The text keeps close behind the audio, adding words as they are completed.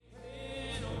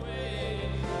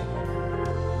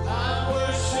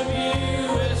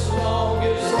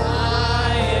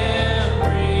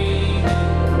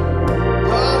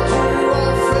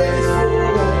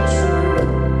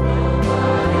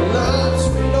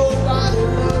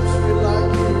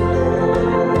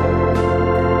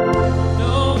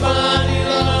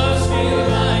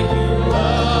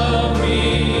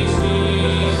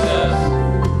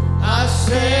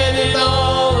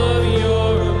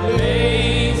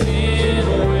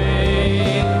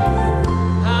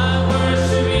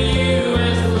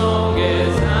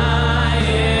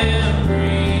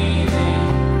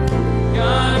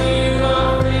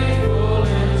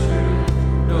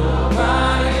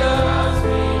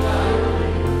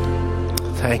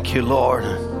Thank you, Lord.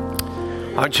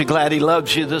 Aren't you glad He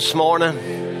loves you this morning?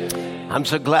 I'm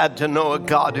so glad to know a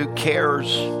God who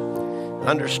cares,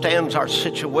 understands our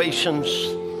situations,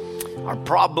 our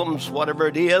problems, whatever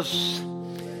it is.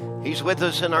 He's with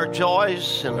us in our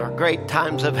joys and our great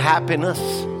times of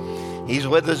happiness. He's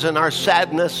with us in our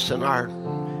sadness and our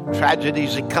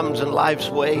tragedies that comes in life's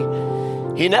way.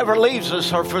 He never leaves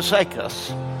us or forsakes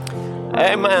us.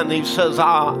 Amen. He says,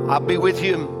 I'll be with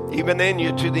you, even in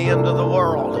you, to the end of the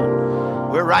world.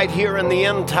 We're right here in the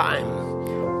end time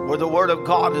where the Word of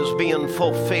God is being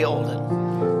fulfilled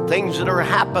and things that are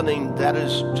happening that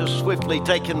is just swiftly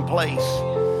taking place.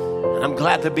 And I'm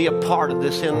glad to be a part of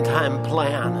this end time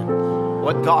plan and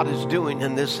what God is doing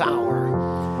in this hour.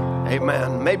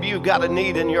 Amen. Maybe you've got a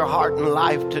need in your heart and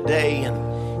life today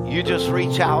and you just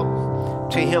reach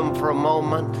out to Him for a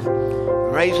moment.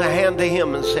 Raise a hand to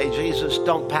Him and say, Jesus,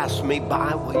 don't pass me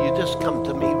by. Will you just come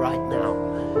to me right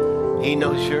now? He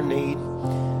knows your need.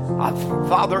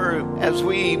 Father, as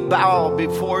we bow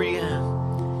before you,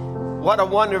 what a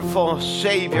wonderful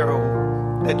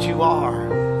Savior that you are.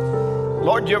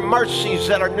 Lord, your mercies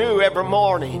that are new every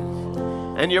morning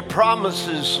and your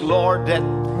promises, Lord, that,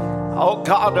 oh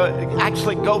God,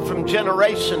 actually go from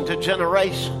generation to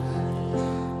generation.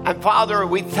 And Father,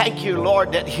 we thank you,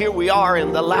 Lord, that here we are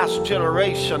in the last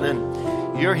generation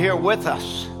and you're here with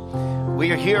us.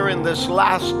 We are here in this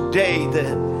last day,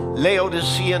 the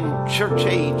Laodicean church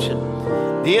age, and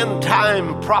the end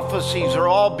time prophecies are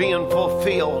all being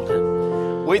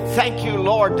fulfilled. We thank you,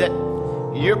 Lord, that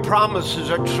your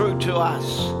promises are true to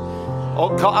us.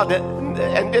 Oh God,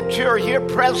 and that you're here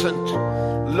present,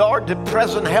 Lord, the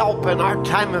present help in our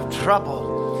time of trouble.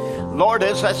 Lord,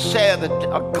 as I said,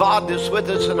 a God is with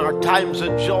us in our times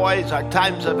of joys, our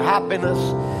times of happiness,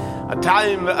 a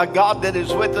God that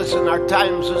is with us in our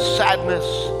times of sadness.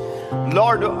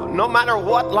 Lord, no matter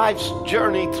what life's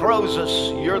journey throws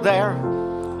us, you're there.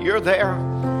 You're there,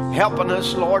 helping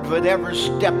us, Lord, with every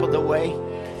step of the way.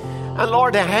 And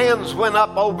Lord, the hands went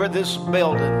up over this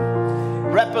building,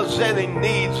 representing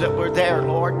needs that were there,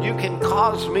 Lord. You can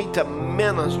cause me to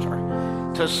minister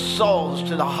to souls,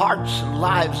 to the hearts and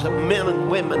lives of men and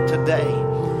women today.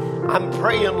 I'm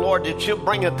praying, Lord, that you'll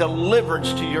bring a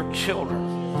deliverance to your children.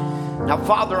 Now,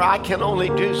 Father, I can only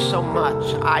do so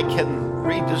much. I can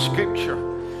read the scripture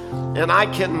and I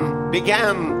can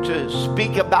begin to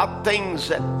speak about things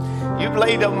that you've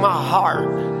laid on my heart.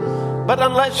 But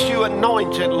unless you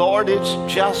anoint it, Lord, it's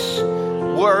just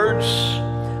words.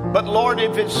 But Lord,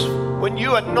 if it's when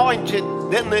you anoint it,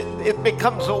 then it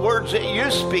becomes the words that you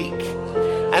speak.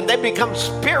 And they become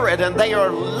spirit and they are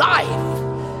life.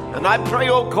 And I pray,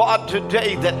 oh God,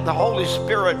 today that the Holy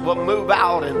Spirit will move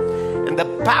out and the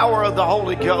power of the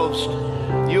Holy Ghost,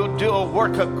 you'll do a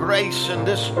work of grace in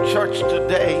this church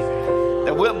today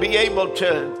that we'll be able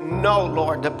to know,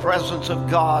 Lord, the presence of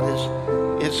God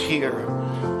is here.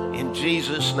 In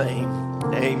Jesus' name,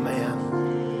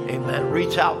 amen. Amen.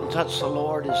 Reach out and touch the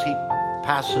Lord as He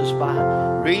passes by.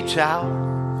 Reach out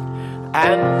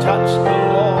and touch the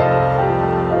Lord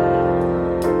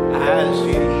as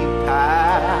He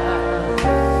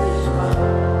passes by.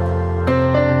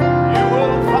 You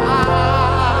will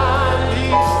find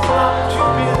He's not too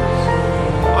busy.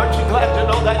 Aren't you glad to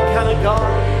know that kind of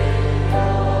God?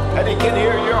 And He can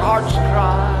hear your heart's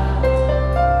cry.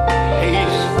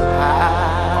 He's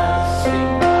passing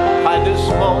by this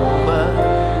moment,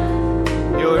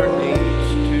 your needs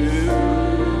to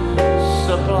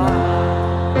supply.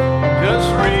 Just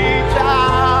reach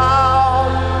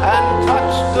out and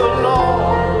touch the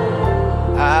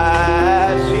Lord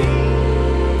as He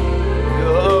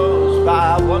goes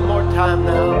by. One more time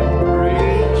now.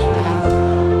 Reach out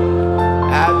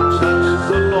and touch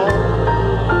the Lord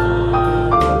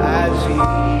as He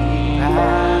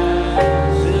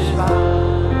passes by.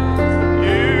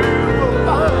 You will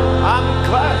find. I'm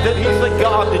glad that He's the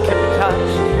God that can be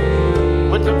touched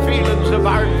with the feelings of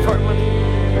our infirmity.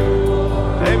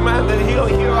 Amen. That He'll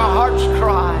hear our heart's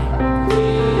cry.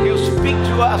 He'll speak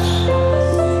to us.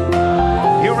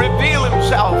 He'll reveal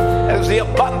Himself as the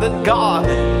abundant God,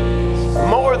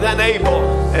 more than able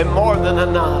and more than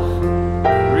enough.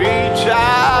 Reach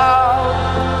out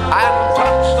and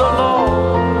touch the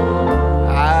Lord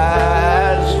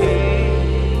as He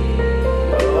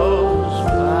goes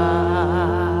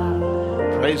by.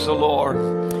 Praise the Lord.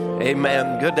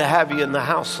 Amen. Good to have you in the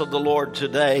house of the Lord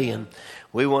today. And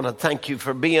we want to thank you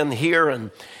for being here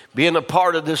and being a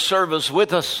part of this service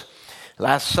with us.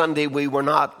 Last Sunday we were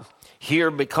not here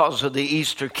because of the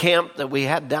Easter camp that we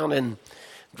had down in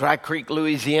Dry Creek,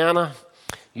 Louisiana,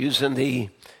 using the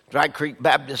Dry Creek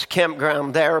Baptist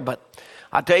campground there. But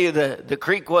I tell you, the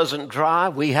creek wasn't dry.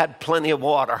 We had plenty of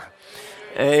water.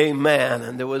 Amen.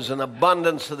 And there was an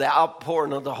abundance of the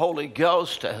outpouring of the Holy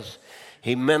Ghost as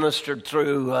he ministered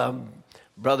through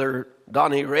Brother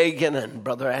Donnie Reagan and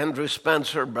Brother Andrew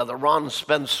Spencer, Brother Ron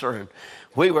Spencer. And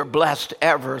we were blessed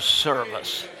every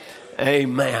service.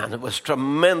 Amen. It was a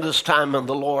tremendous time in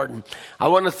the Lord. And I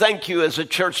want to thank you as a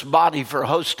church body for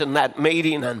hosting that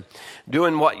meeting and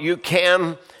doing what you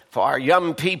can for our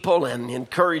young people and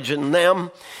encouraging them.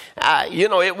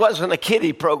 It wasn't a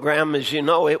kiddie program, as you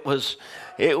know. It was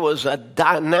a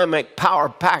dynamic,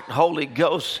 power-packed Holy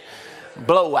Ghost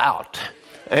blowout.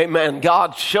 Amen.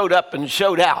 God showed up and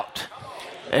showed out.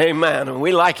 Amen. And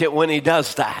we like it when he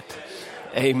does that.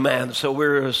 Amen. So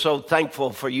we're so thankful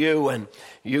for you and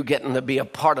you getting to be a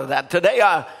part of that. Today,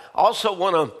 I also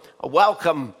want to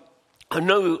welcome a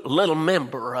new little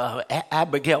member,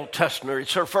 Abigail Tessner.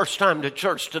 It's her first time to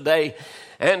church today.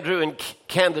 Andrew and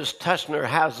Candace Tessner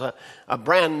has a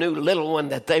brand new little one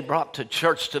that they brought to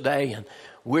church today, and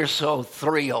we're so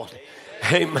thrilled.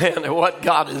 Amen. And what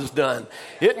God has done.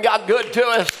 Isn't God good to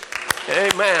us?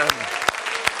 Amen.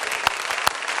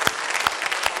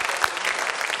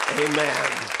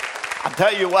 Amen. I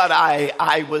tell you what,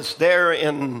 I was there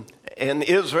in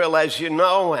Israel, as you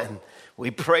know, and we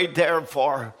prayed there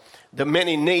for the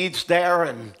many needs there,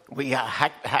 and we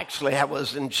I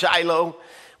was in Shiloh,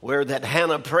 where that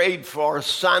Hannah prayed for a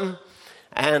son,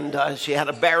 and she had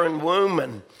a barren womb,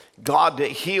 and God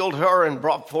healed her and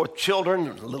brought forth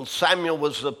children. Little Samuel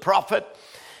was the prophet,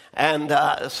 and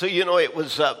it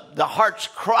was the heart's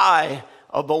cry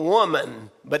of a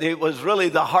woman, but it was really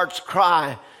the heart's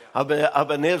cry of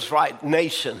an Israelite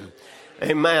nation.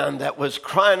 Amen. That was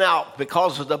crying out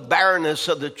because of the barrenness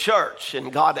of the church,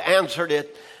 and God answered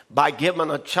it by giving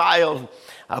a child,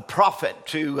 a prophet,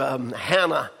 to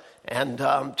Hannah and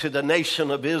to the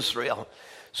nation of Israel.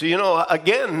 So,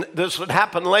 again, this would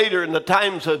happen later in the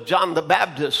times of John the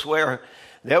Baptist, where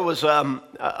there was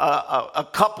a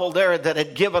couple there that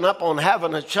had given up on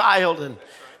having a child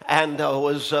and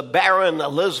was barren,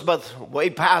 Elizabeth, way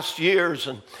past years.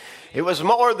 And it was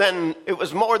more than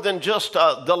just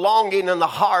the longing in the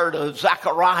heart of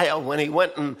Zechariah when he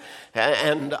went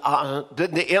and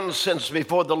did the incense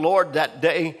before the Lord that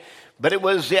day. But it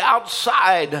was the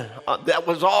outside that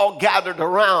was all gathered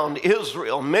around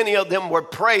Israel. Many of them were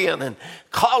praying and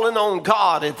calling on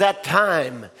God at that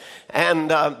time. And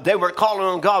they were calling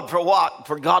on God for what?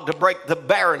 For God to break the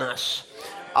barrenness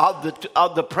of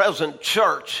the present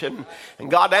church. And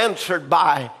God answered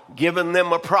by giving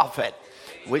them a prophet,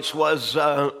 which was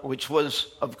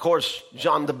of course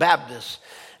John the Baptist.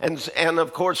 And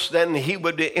of course, then he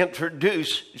would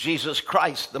introduce Jesus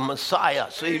Christ, the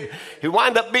Messiah. So he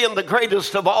wound up being the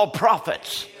greatest of all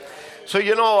prophets. So,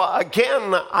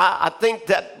 again, I think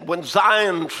that when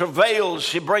Zion travails,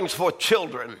 she brings forth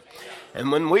children.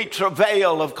 And when we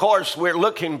travail, of course, we're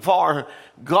looking for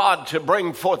God to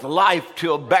bring forth life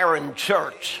to a barren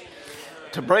church,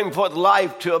 to bring forth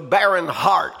life to a barren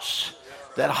hearts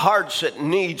that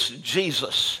needs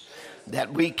Jesus,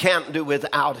 that we can't do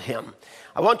without him.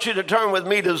 I want you to turn with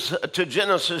me to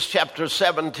Genesis chapter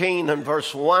 17 and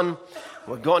verse 1.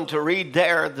 We're going to read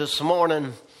there this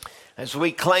morning as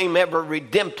we claim every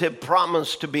redemptive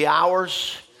promise to be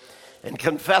ours and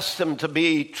confess them to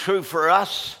be true for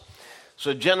us.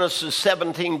 So Genesis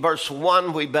 17 verse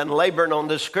 1, we've been laboring on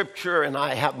this scripture, and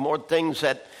I have more things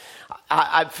that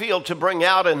I feel to bring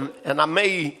out, and I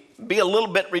may be a little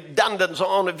bit redundant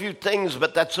on a few things,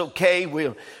 but that's okay.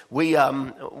 We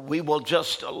will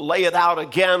just lay it out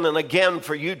again and again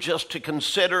for you just to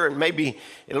consider, and maybe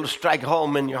it'll strike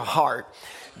home in your heart.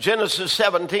 Genesis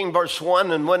 17 verse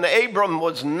 1, and when Abram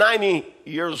was 90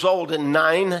 years old and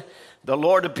 9, the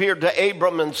Lord appeared to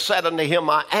Abram and said unto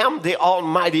him, I am the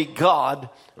Almighty God.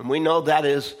 And we know that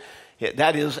is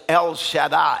El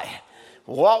Shaddai.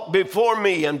 Walk before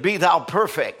me and be thou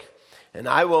perfect. And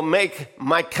I will make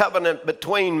my covenant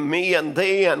between me and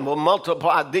thee, and will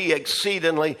multiply thee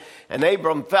exceedingly. And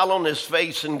Abram fell on his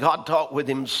face, and God talked with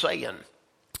him, saying.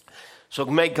 So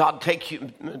may God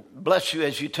bless you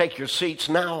as you take your seats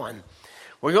now. And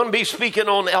we're going to be speaking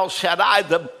on El Shaddai,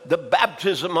 the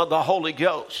baptism of the Holy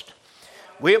Ghost.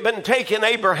 We have been taking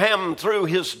Abraham through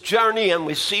his journey, and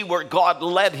we see where God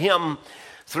led him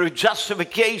through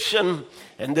justification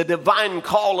and the divine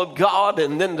call of God,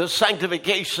 and then the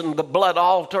sanctification, the blood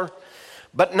altar.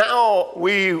 But now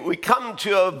we come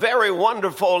to a very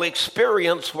wonderful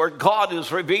experience where God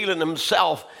is revealing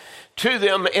himself to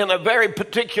them in a very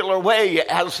particular way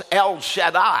as El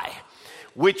Shaddai,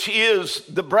 which is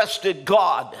the breasted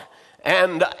God.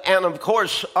 And of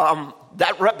course,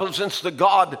 that represents the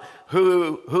God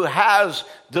who has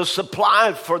the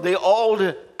supply for the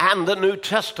Old and the New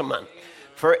Testament,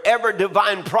 for every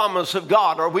divine promise of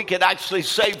God, or we could actually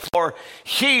say for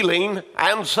healing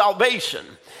and salvation,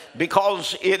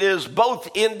 because it is both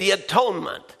in the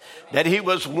atonement that he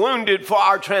was wounded for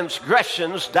our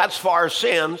transgressions, that's for our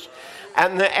sins,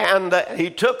 and he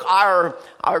took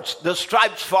the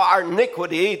stripes for our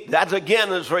iniquity, that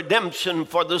again is redemption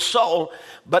for the soul,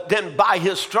 but then by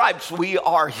his stripes we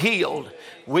are healed,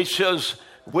 which is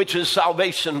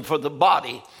salvation for the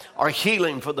body, or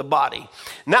healing for the body.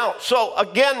 Now, so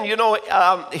again,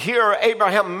 here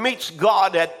Abraham meets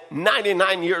God at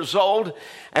 99 years old,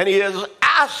 and he is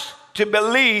asked to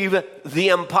believe the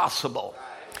impossible.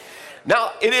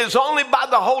 Now, it is only by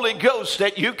the Holy Ghost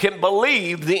that you can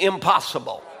believe the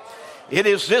impossible. It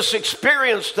is this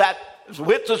experience that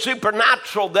with the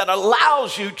supernatural that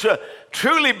allows you to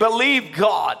truly believe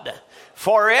God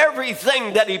for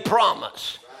everything that he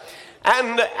promised.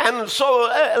 And so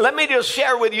let me just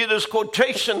share with you this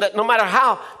quotation that no matter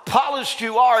how polished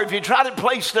you are, if you try to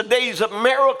place the days of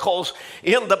miracles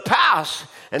in the past,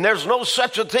 and there's no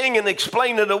such a thing and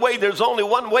explain it away, there's only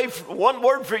one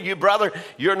word for you, brother,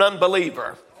 you're an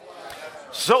unbeliever.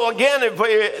 So again,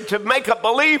 to make a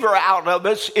believer out of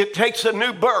us, it takes a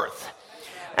new birth.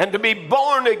 And to be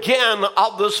born again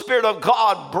of the Spirit of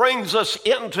God brings us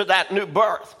into that new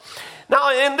birth. Now,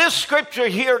 in this scripture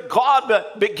here, God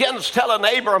begins telling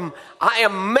Abram, I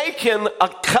am making a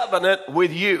covenant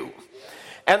with you,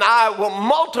 and I will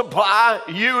multiply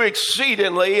you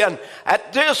exceedingly. And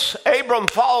at this, Abram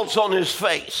falls on his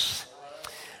face.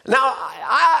 Now,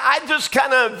 I just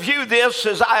kind of view this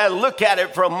as I look at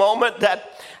it for a moment,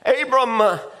 that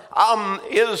Abram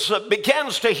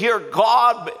begins to hear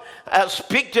God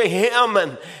speak to him,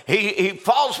 and he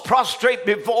falls prostrate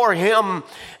before him,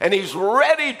 and he's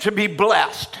ready to be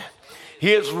blessed.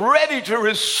 He is ready to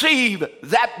receive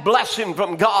that blessing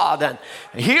from God and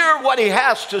hear what he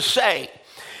has to say.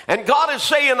 And God is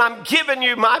saying, I'm giving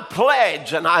you my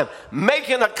pledge, and I'm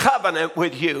making a covenant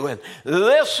with you, and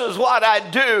this is what I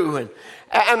do.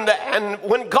 And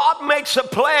when God makes a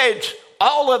pledge,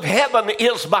 all of heaven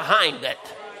is behind it.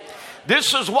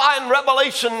 This is why in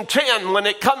Revelation 10, when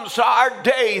it comes to our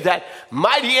day, that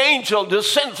mighty angel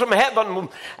descends from heaven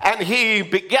and he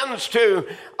begins to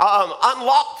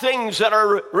unlock things that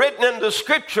are written in the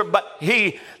scripture, but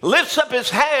he lifts up his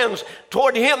hands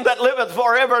toward him that liveth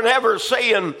forever and ever,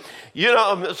 saying,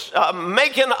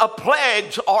 making a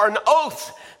pledge or an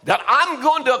oath that I'm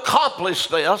going to accomplish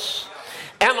this,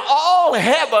 and all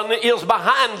heaven is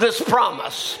behind this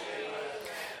promise.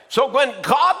 So when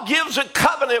God gives a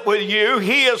covenant with you,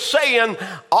 he is saying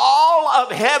all of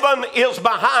heaven is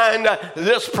behind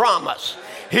this promise.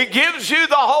 He gives you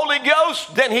the Holy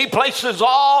Ghost, then he places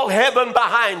all heaven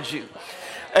behind you.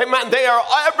 Amen. They are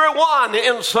everyone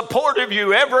in support of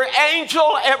you. Every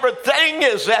angel, everything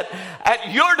is at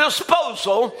your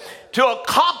disposal to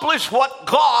accomplish what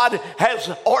God has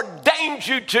ordained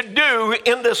you to do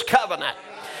in this covenant.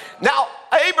 Now,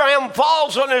 Abram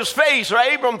falls on his face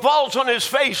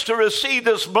to receive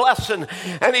this blessing.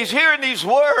 And he's hearing these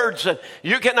words. And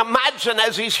you can imagine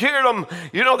as he's hearing them,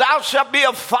 thou shalt be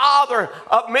a father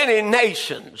of many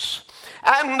nations.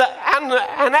 And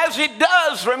as he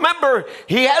does, remember,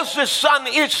 he has this son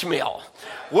Ishmael,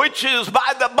 which is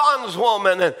by the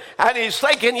bondswoman. And he's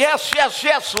thinking, yes,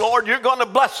 Lord, you're going to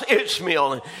bless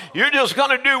Ishmael. And you're just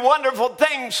going to do wonderful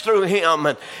things through him.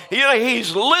 And,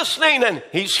 he's listening and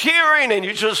he's hearing, and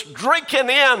you're just drinking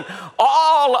in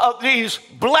all of these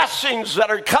blessings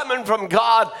that are coming from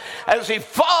God as he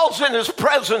falls in his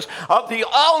presence of the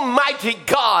Almighty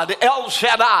God, El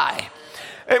Shaddai.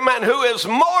 Amen. Who is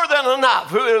more than enough,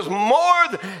 who is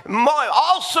more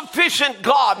all-sufficient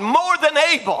God, more than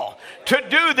able to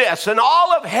do this. And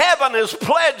all of heaven is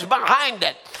pledged behind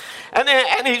it.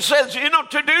 And he says,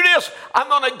 to do this, I'm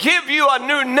going to give you a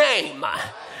new name.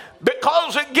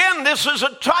 Because again, this is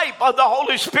a type of the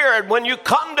Holy Spirit. When you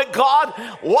come to God,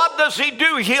 what does he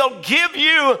do? He'll give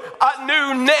you a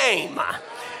new name.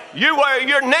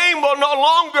 Your name will no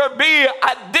longer be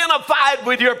identified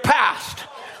with your past,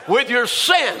 with your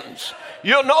sins.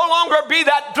 You'll no longer be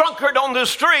that drunkard on the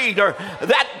street, or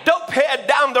that dopehead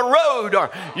down the road,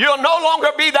 or you'll no longer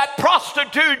be that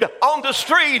prostitute on the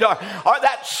street, or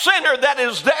that sinner that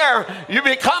is there. You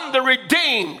become the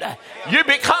redeemed. You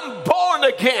become born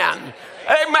again.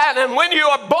 Amen. And when you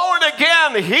are born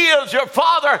again, he is your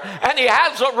father, and he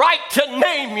has a right to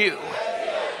name you.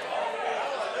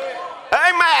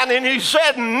 Amen. And he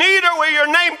said, neither will your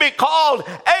name be called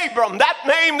Abram. That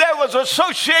name there was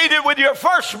associated with your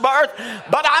first birth,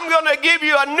 but I'm going to give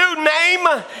you a new name,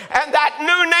 and that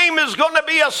new name is going to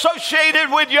be associated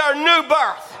with your new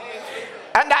birth.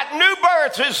 And that new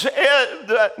birth is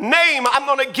the name I'm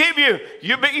going to give you.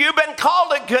 You've been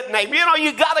called a good name. You know,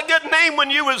 you got a good name when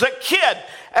you was a kid.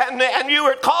 And you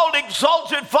were called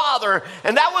Exalted Father.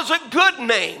 And that was a good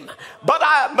name. But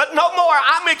no more.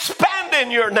 I'm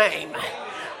expanding your name.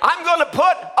 I'm going to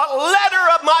put a letter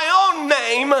of my own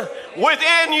name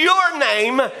within your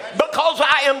name, because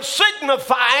I am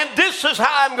signifying this is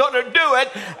how I'm going to do it.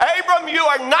 Abram, you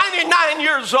are 99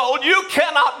 years old. You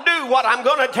cannot do what I'm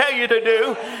going to tell you to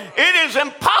do. It is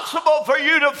impossible for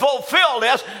you to fulfill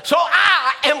this. So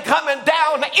I am coming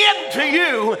down into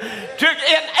you to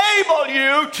enable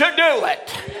you to do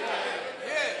it.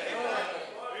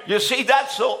 You see,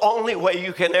 that's the only way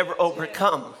you can ever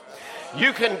overcome.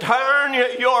 You can turn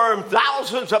your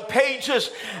thousands of pages,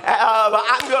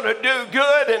 I'm going to do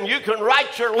good, and you can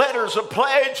write your letters of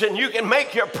pledge, and you can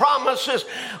make your promises,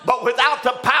 but without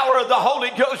the power of the Holy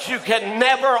Ghost, you can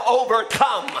never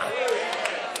overcome.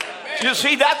 You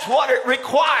see, that's what it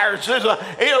requires, is the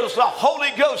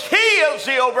Holy Ghost. He is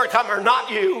the overcomer, not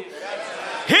you.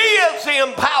 He is the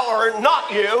empowerer,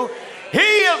 not you. He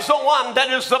is the one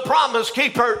that is the promise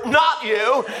keeper, not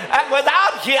you. And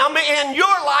without him in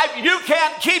your life, you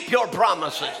can't keep your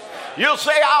promises. You'll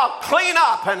say, I'll clean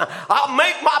up, and I'll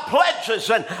make my pledges,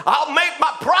 and I'll make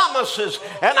my promises,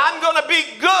 and I'm going to be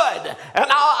good, and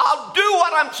I'll do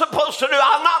what I'm supposed to do.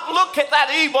 I'll not look at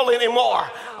that evil anymore.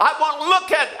 I won't look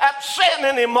at sin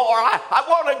anymore. I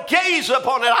want to gaze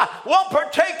upon it. I won't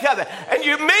partake of it. And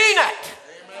you mean it.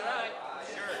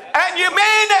 And you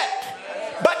mean it.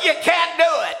 But you can't do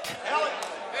it.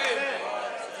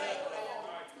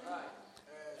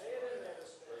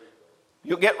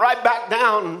 You'll get right back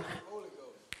down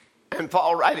and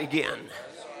fall right again.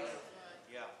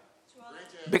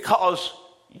 Because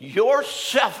your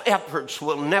self-efforts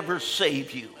will never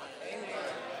save you.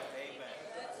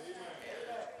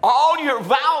 All your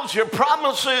vows, your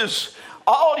promises,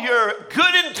 all your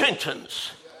good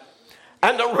intentions,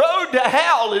 and the road to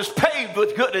hell is paved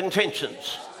with good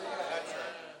intentions.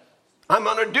 I'm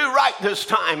going to do right this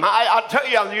time. I'll tell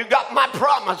you, you got my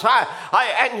promise.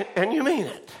 And you mean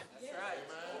it.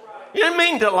 You didn't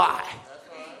mean to lie.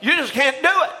 You just can't do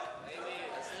it.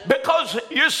 Because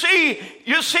you see,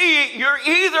 you're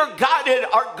either guided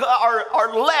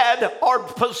or led or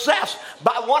possessed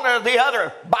by one or the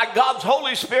other, by God's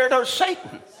Holy Spirit or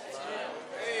Satan.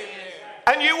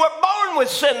 And you were born with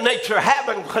sin nature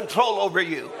having control over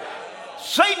you.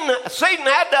 Satan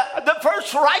had the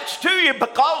first rights to you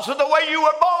because of the way you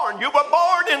were born. You were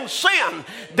born in sin.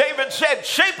 David said,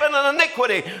 shapen in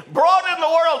iniquity, brought in the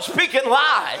world speaking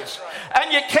lies.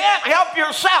 And you can't help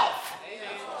yourself.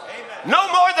 No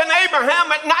more than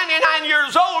Abraham at 99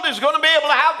 years old is going to be able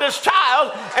to have this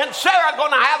child, and Sarah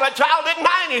going to have a child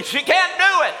at 90. She can't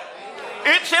do it.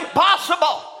 It's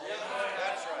impossible.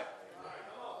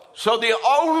 So the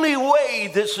only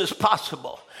way this is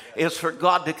possible is for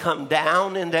God to come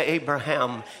down into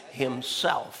Abraham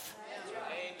himself.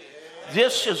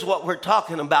 This is what we're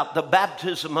talking about, the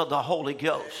baptism of the Holy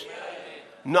Ghost.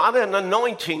 Not an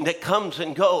anointing that comes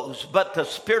and goes, but the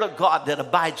Spirit of God that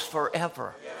abides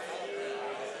forever.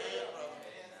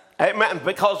 Amen.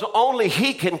 Because only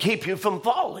He can keep you from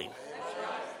falling.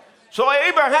 So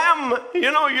Abraham,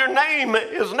 you know, your name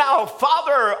is now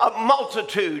Father of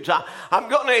Multitudes. I'm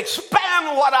going to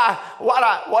expand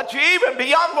what you even,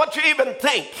 beyond what you even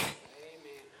think.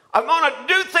 I'm going to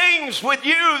do things with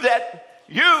you that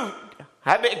you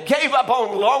gave up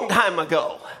on a long time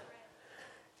ago.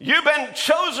 You've been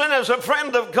chosen as a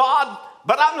friend of God,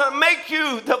 but I'm going to make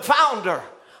you the founder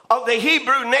of the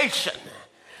Hebrew nation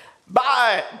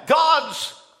by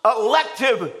God's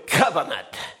elective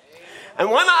covenant. And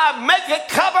when I make a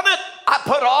covenant, I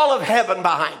put all of heaven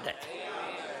behind it.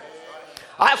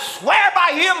 I swear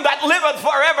by him that liveth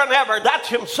forever and ever. That's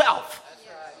himself.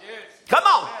 Come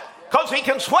on. Because he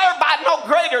can swear by no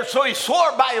greater, so he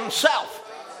swore by himself.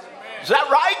 Is that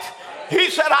right? He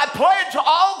said, I pledge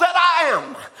all that I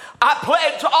am. I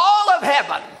pledge all of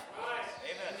heaven.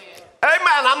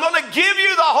 Amen. I'm going to give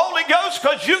you the Holy Ghost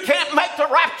because you can't make the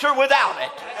rapture without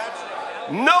it.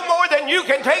 No more than you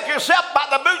can take yourself by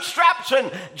the bootstraps and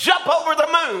jump over the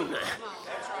moon.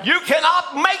 You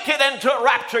cannot make it into a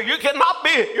rapture. Your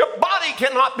body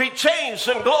cannot be changed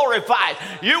and glorified.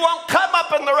 You won't come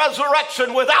up in the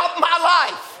resurrection without my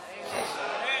life.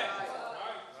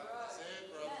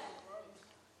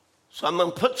 So I'm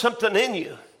going to put something in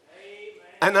you.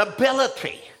 An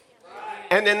ability.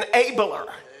 An enabler.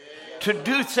 to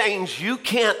do things you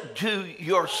can't do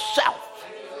yourself.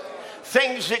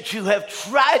 Things that you have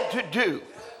tried to do,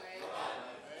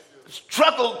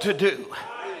 struggled to do,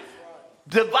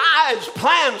 devised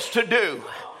plans to do,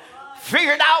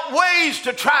 figured out ways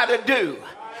to try to do.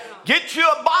 Get you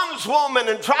a bondswoman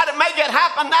and try to make it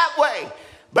happen that way.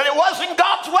 But it wasn't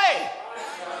God's way.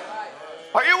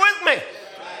 Are you with me?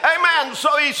 Amen.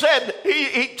 So he said,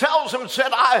 he tells him, said,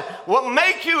 I will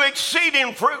make you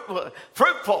exceeding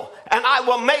fruitful, and I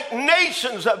will make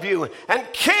nations of you, and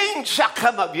kings shall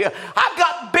come of you. I've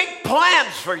got big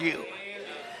plans for you.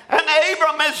 And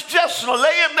Abram is just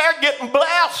laying there getting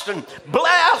blessed and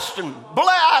blessed and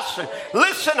blessed. And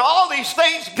listen, all these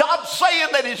things God's saying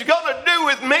that he's going to do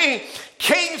with me.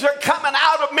 Kings are coming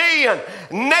out of me, and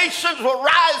nations will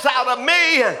rise out of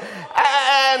me.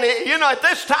 And you know, at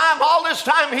this time, all this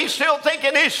time, he's still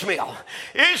thinking Ishmael.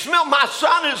 Ishmael, my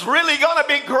son, is really going to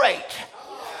be great.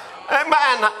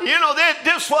 Amen. You know,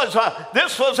 this was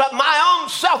my own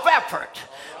self-effort.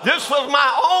 This was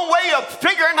my own way of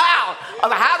figuring out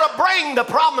of how to bring the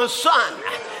promised son.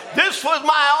 This was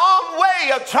my own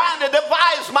way of trying to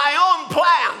devise my own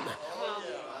plan.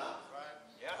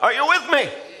 Are you with me?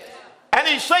 And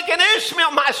he's thinking,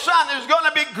 Ishmael, my son, is going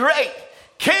to be great.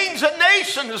 Kings and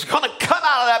nations is going to come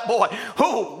out of that boy.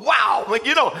 Oh, wow.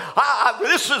 You know,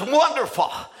 this is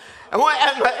wonderful. And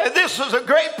this is a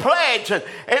great pledge. And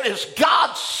it's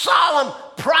God's solemn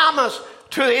promise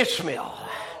to Ishmael.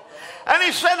 And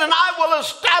he said, and I will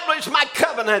establish my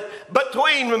covenant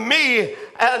between me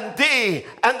and thee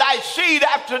and thy seed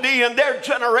after thee and their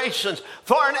generations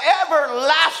for an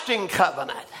everlasting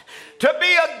covenant, to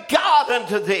be a God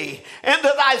unto thee and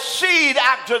to thy seed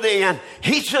after thee. And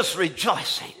he's just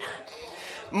rejoicing.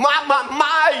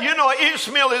 You know,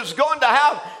 Ishmael is going to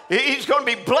have, he's going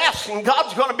to be blessed, and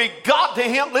God's going to be God to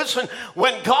him. Listen,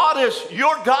 when God is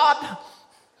your God,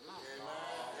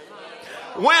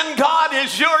 when God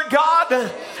is your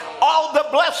God, all the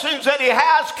blessings that he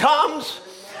has comes.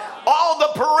 All the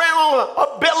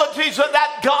parental abilities of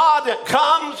that God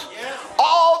comes.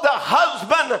 All the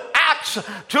husband acts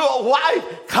to a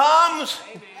wife comes.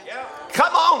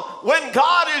 Come on. When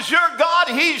God is your God,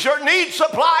 he's your need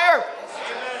supplier.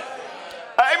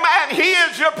 Amen. He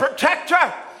is your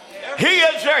protector. He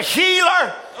is your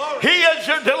healer. He is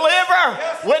your deliverer.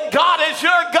 When God is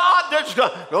your God, there's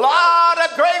a lot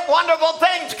of great, wonderful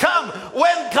things come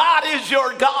when God is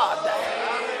your God.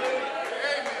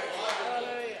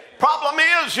 Problem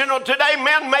is, you know, today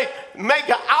men make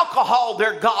alcohol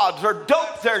their gods, or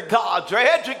dope their gods, or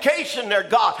education their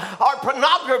god, or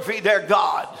pornography their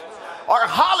god, or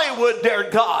Hollywood their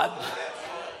god,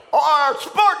 or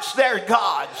sports their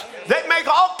gods. They make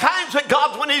all kinds of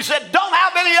gods when he said, don't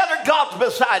have any other gods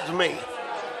besides me.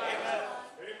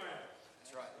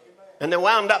 And they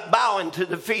wound up bowing to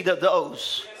the feet of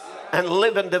those and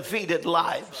living defeated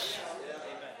lives.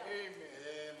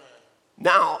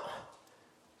 Now,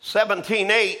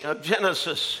 17:8 of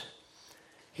Genesis,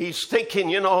 he's thinking,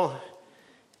 you know,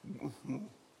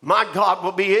 my God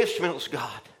will be Ishmael's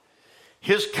God.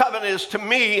 His covenant is to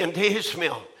me and to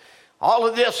Ishmael. All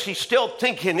of this, he's still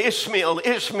thinking, Ishmael,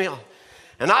 Ishmael.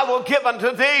 And I will give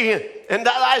unto thee and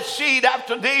thy seed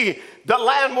after thee the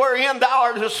land wherein thou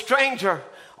art a stranger,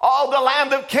 all the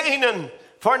land of Canaan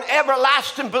for an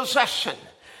everlasting possession.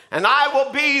 And I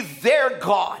will be their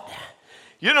God.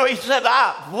 You know, he said,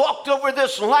 I walked over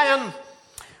this land,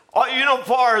 you know,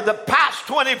 for the past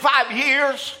 25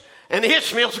 years, and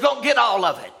Ishmael's going to get all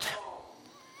of it.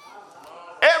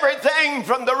 Everything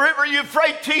from the river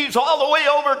Euphrates all the way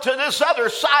over to this other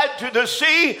side to the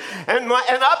sea, and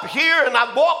up here, and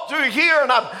I've walked through here,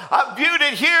 and I've viewed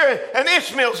it here, and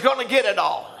Ishmael's going to get it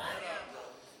all.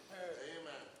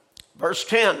 Verse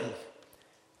 10,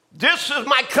 this is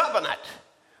my covenant.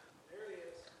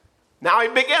 Now he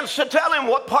begins to tell him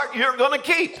what part you're going to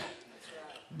keep.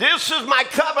 This is my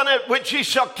covenant which he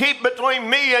shall keep between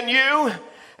me and you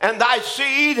and thy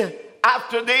seed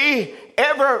after thee.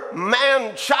 Every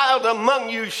man child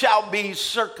among you shall be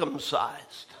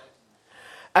circumcised.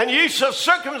 And ye shall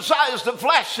circumcise the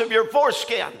flesh of your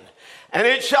foreskin. And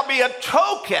it shall be a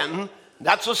token,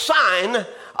 that's a sign,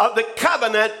 of the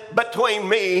covenant between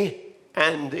me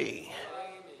and thee.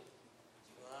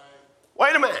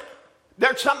 Wait a minute.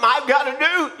 There's something I've got to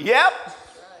do? Yep.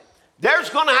 There's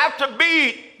going to have to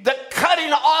be the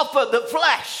cutting off of the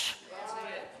flesh.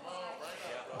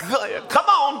 Come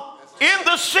on. In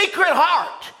the secret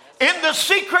heart. In the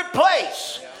secret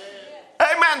place.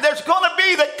 Amen. There's going to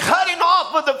be the cutting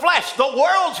off of the flesh. The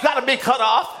world's got to be cut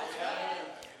off.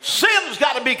 Sin's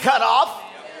got to be cut off.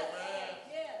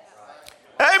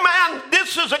 Amen.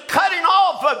 This is a cutting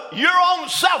off of your own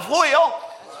self-will.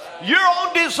 your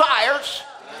own desires,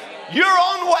 your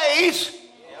own ways,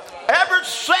 every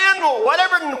sin or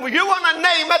whatever you want to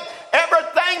name it,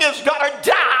 everything is going to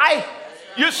die.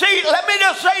 You see, let me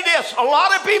just say this. A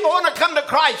lot of people want to come to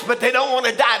Christ, but they don't want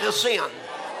to die to sin.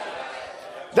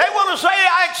 They want to say,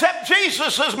 I accept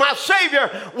Jesus as my Savior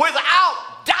without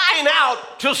dying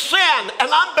out to sin and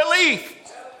unbelief,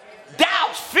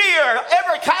 doubts, fear,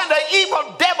 every kind of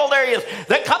evil devil there is.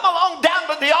 They come along down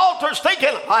to the altars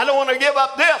thinking, I don't want to give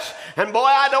up this. And boy,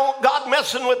 I don't want God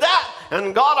messing with that.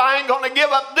 And God, I ain't going to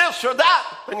give up this or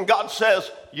that. And God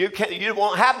says, you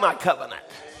won't have my covenant.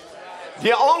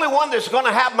 The only one that's going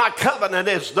to have my covenant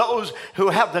is those who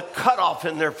have the cutoff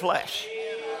in their flesh.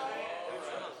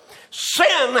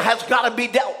 Sin has got to be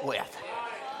dealt with.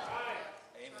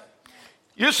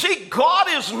 You see, God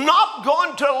is not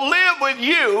going to live with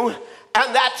you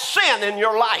and that sin in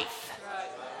your life.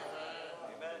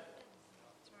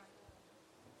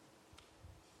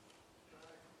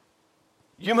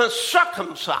 You must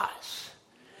circumcise.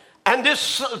 And this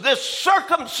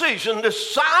circumcision,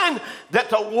 this sign that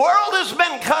the world has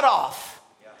been cut off,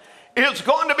 is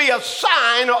going to be a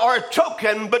sign or a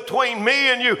token between me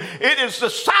and you. It is the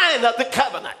sign of the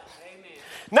covenant. Amen.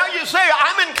 Now you say,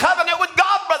 I'm in covenant with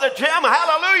God, Brother Jim,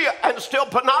 hallelujah, and still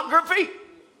pornography?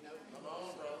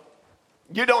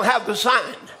 You don't have the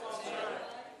sign.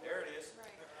 There it is.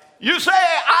 You say,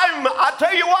 I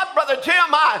tell you what, Brother Jim,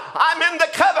 I'm in the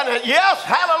covenant. Yes,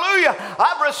 hallelujah.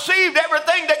 I've received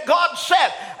everything that God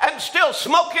said, and still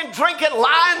smoking, drinking,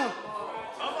 lying.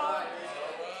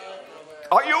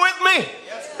 Are you with me?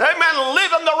 Yes, amen.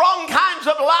 Living the wrong kinds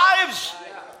of lives.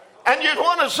 And you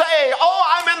want to say, oh,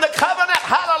 I'm in the covenant.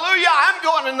 Hallelujah. I'm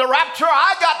going in the rapture.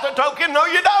 I got the token. No,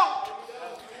 you don't.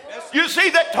 Yes. You see,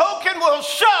 the token will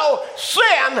show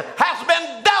sin has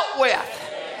been dealt with.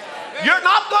 Yes. You're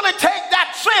not going to take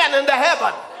that sin into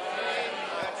heaven.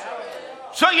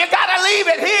 So you got to leave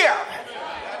it here.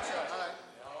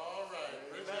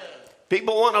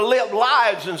 People want to live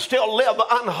lives and still live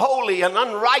unholy and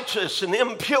unrighteous and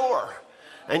impure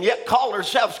and yet call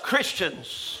themselves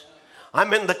Christians.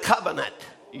 I'm in the covenant.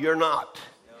 You're not.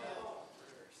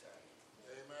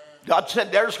 God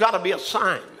said there's got to be a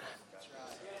sign.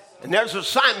 And there's a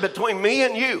sign between me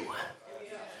and you.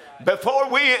 Before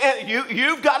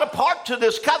you've got a part to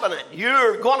this covenant.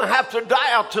 You're going to have to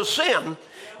die out to sin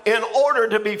in order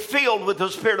to be filled with the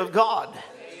Spirit of God.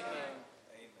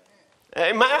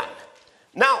 Amen.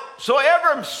 Now, so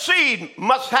every seed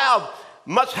must have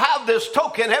this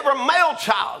token. Every male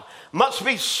child must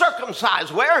be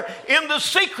circumcised. Where? In the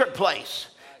secret place.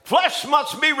 Flesh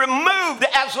must be removed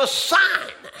as a sign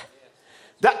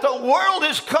that the world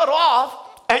is cut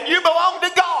off and you belong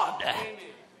to God.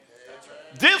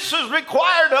 This is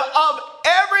required of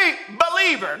every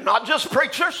believer, not just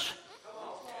preachers,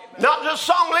 not just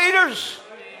song leaders,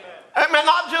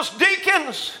 not just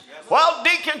deacons. Well,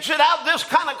 deacons should have this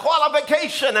kind of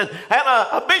qualification, and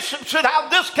a bishop should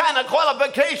have this kind of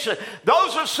qualification.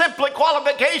 Those are simply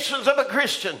qualifications of a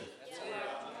Christian.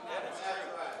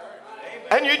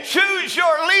 And you choose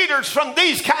your leaders from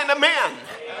these kind of men.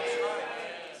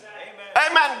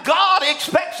 Amen. God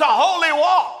expects a holy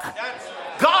walk.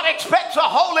 God expects a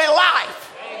holy life.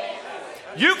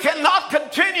 You cannot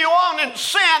continue on in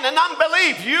sin and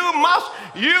unbelief. You must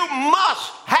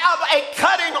have a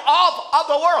cutting off of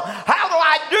the world. How do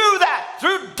I do that?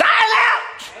 Through dying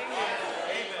out.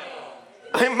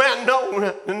 Amen.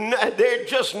 No, there's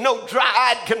just no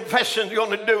dry-eyed confession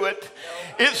going to do it.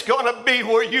 It's going to be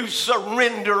where you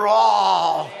surrender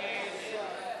all.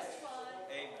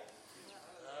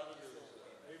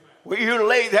 Where you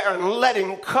lay there and let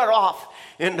him cut off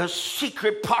in the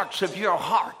secret parts of your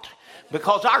heart.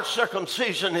 Because our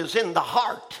circumcision is in the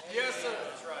heart. Yes, sir.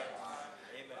 That's right.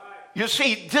 You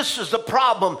see, this is the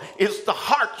problem. Is the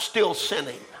heart still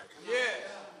sinning? Yes.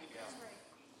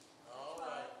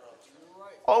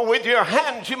 Oh, with your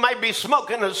hands you might be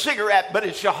smoking a cigarette, but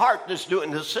it's your heart that's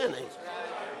doing the sinning.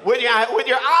 With your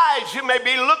eyes you may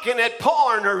be looking at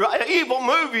porn or evil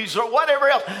movies or whatever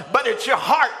else, but it's your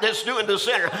heart that's doing the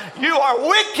sinning. You are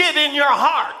wicked in your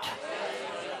heart.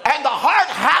 And the heart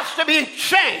has to be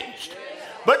changed.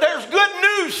 But there's good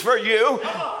news for you.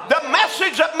 The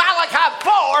message of Malachi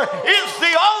 4 is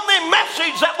the only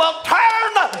message that will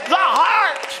turn the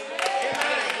heart.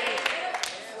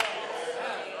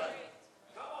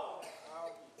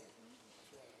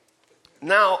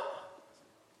 Now,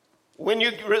 when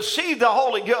you receive the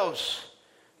Holy Ghost,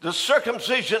 the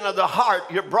circumcision of the heart,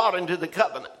 you're brought into the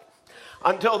covenant.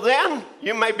 Until then,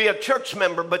 you may be a church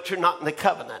member, but you're not in the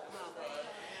covenant.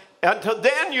 Until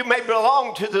then, you may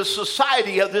belong to the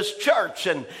society of this church,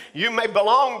 and you may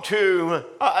belong to,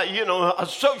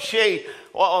 associate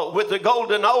with the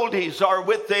Golden Oldies or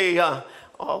with the,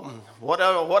 what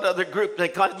other group they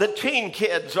call it, the teen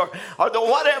kids or the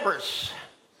whatevers.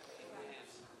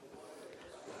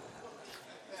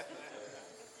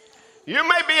 You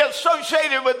may be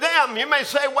associated with them. You may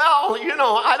say, well,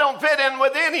 I don't fit in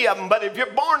with any of them, but if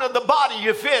you're born of the body,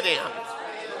 you fit in.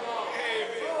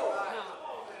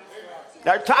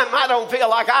 There's times I don't feel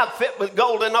like I fit with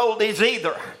Golden Oldies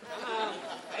either.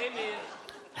 Amen.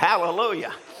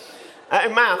 Hallelujah.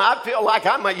 Amen. I feel like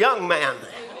I'm a young man.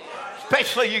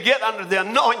 Especially you get under the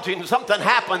anointing, something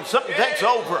happens, something takes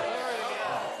over.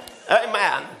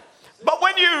 Amen. But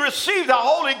when you receive the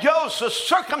Holy Ghost, the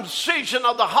circumcision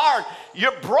of the heart,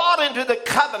 you're brought into the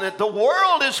covenant. The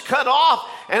world is cut off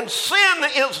and sin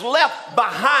is left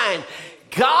behind.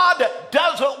 God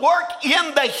doesn't work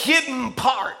in the hidden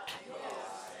part.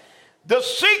 The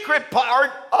secret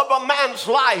part of a man's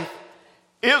life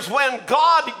is when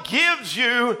God gives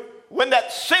you, when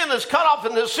that sin is cut off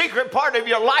in the secret part of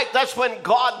your life, that's when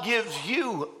God gives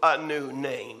you a new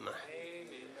name.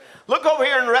 Amen. Look over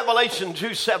here in Revelation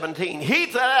 2:17. He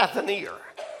that hath an ear,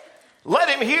 let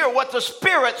him hear what the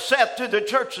Spirit saith to the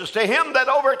churches, to him that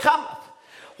overcometh.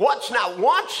 Watch now,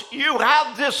 once you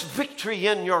have this victory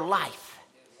in your life,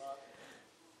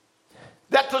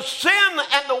 that the sin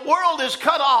and the world is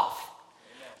cut off,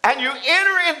 and you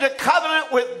enter into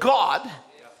covenant with God,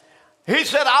 he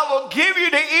said, I will give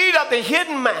you to eat of the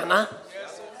hidden manna,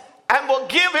 and will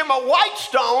give him a white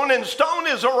stone, and stone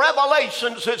is a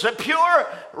revelation, so it's a pure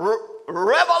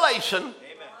revelation.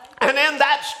 And in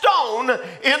that stone,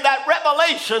 in that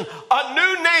revelation, a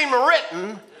new name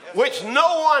written, which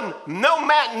no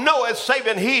man knoweth,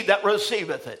 saving he that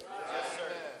receiveth it.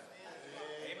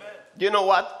 You know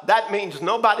what? That means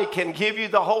nobody can give you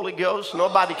the Holy Ghost.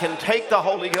 Nobody can take the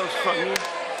Holy Ghost from you.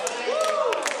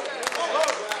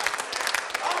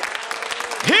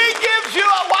 He gives you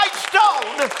a white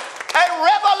stone, a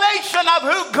revelation of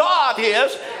who God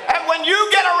is. And when you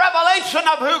get a revelation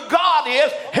of who God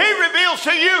is, he reveals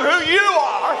to you who you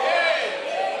are.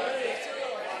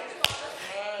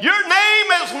 Your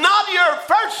name is not your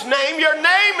first name. Your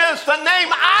name is the name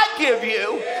I give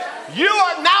you. You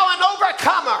are now an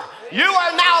overcomer. You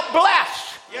are now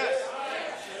blessed.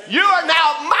 You are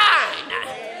now mine.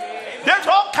 There's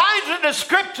all kinds of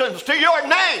descriptions to your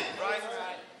name.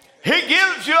 He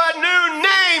gives you a new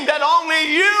name that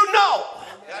only you know.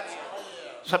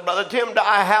 So, Brother Tim, do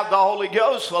I have the Holy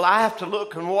Ghost? Well, I have to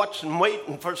look and watch and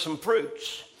waiting for some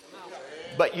fruits.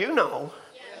 But you know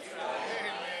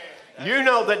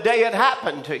the day it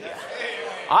happened to you.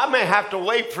 I may have to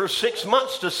wait for 6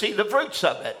 months to see the fruits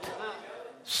of it.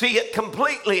 See it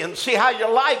completely and see how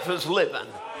your life is living.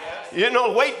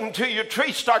 Wait until your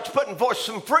tree starts putting forth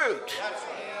some fruit.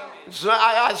 So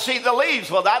I see the leaves.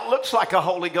 Well, that looks like a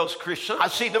Holy Ghost Christian. I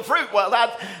see the fruit. Well,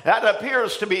 that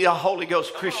appears to be a Holy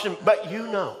Ghost Christian. But you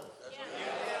know.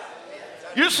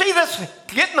 You see, this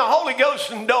getting the Holy Ghost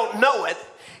and don't know it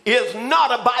is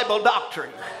not a Bible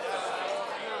doctrine.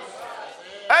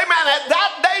 Amen. At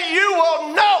that day you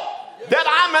will know that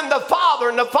I'm in the Father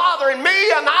and the Father in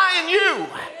me and I in you.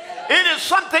 It is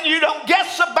something you don't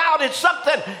guess about. It's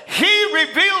something he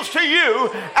reveals to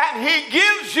you, and he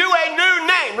gives you a new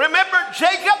name. Remember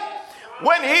Jacob,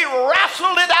 when he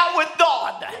wrestled it out with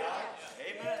God,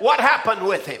 what happened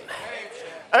with him?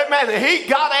 Amen. He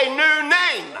got a new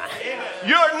name.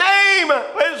 Your name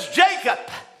is Jacob.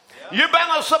 You've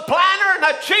been a supplanter and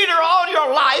a cheater all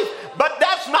your life, but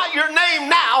that's not your name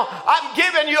now. I'm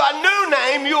giving you a new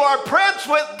name. You are prince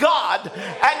with God,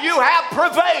 and you have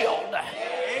prevailed.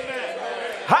 Amen.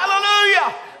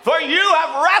 Hallelujah. For you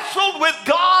have wrestled with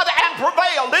God and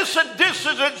prevailed. This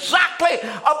is exactly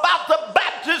about the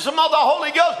baptism of the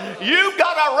Holy Ghost. You've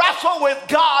got to wrestle with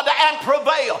God and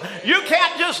prevail. You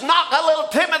can't just knock a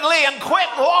little timidly and quit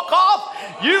and walk off.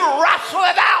 You wrestle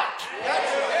it out.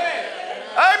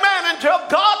 Amen. Until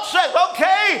God says,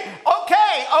 okay,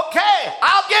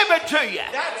 I'll give it to you.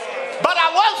 But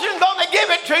I wasn't going to give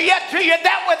it to you till you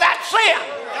dealt with that sin.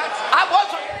 I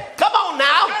wasn't. Come on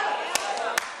now.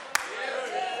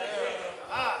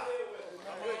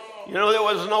 There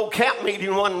was an old camp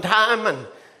meeting one time,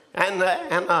 and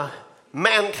a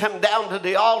man came down to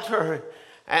the altar,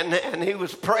 and he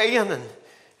was praying,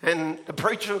 and the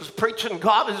preacher was preaching,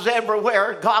 God is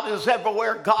everywhere, God is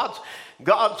everywhere,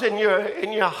 God's in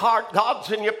your heart, God's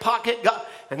in your pocket, God.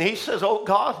 And he says, oh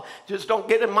God, just don't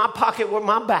get in my pocket where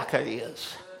my backer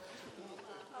is.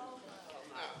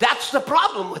 That's the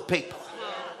problem with people.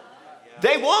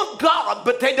 They want God,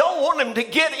 but they don't want him to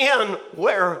get in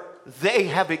where they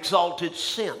have exalted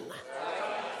sin.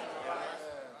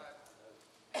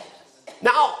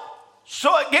 Now,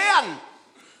 so again,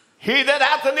 he that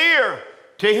hath an ear,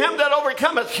 to him that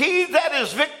overcometh, he that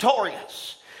is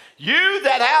victorious. You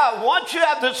that have, once you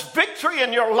have this victory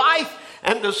in your life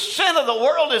and the sin of the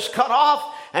world is cut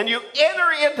off and you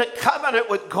enter into covenant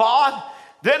with God,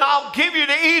 then I'll give you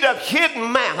to eat of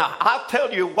hidden manna. I'll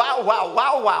tell you, wow, wow,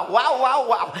 wow, wow, wow, wow,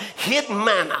 wow. Hidden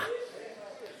manna.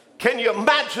 Can you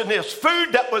imagine this?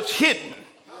 Food that was hidden.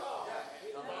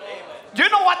 Do you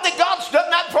know what? That God's done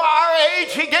that for our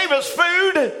age? He gave us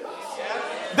food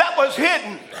that was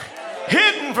hidden.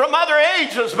 Hidden from other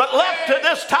ages, but left to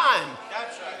this time.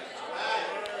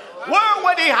 Where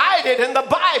would he hide it in the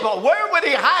Bible? Where would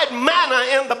he hide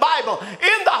manna in the Bible?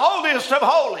 In the holiest of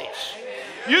holies.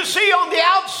 You see, on the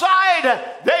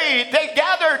outside, they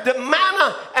gathered the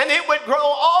manna, and it would grow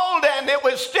old and it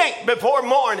would stink before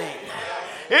morning.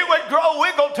 It would grow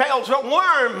wiggletails or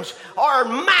worms or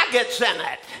maggots in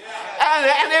it,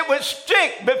 and it would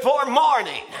stink before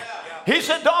morning. He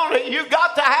said, don't you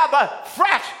got to have a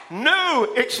fresh,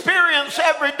 new experience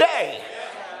every day,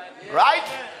 right?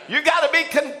 You got to be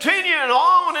continuing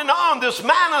on and on. This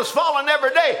manna's falling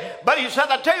every day. But he said,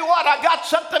 I tell you what, I got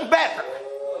something better.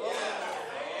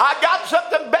 I got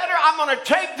something better. I'm going to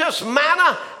take this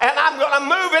manna and I'm going to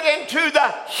move it into the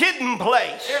hidden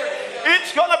place.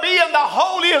 It's going to be in the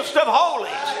holiest of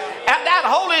holies. And that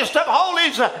holiest of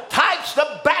holies types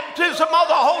the baptism of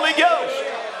the Holy Ghost.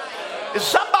 Is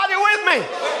somebody with me?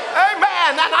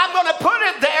 Amen. And I'm going to put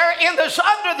it there in this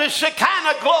under the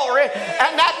Shekinah glory,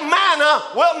 and that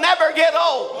manna will never get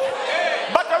old.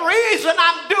 But the reason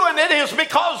I'm doing it is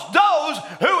because those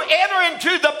who enter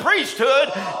into the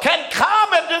priesthood can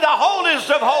come into the holiest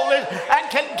of holies and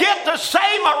can get the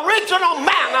same original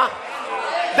manna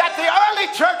that the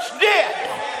early church did.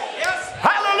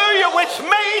 Hallelujah, which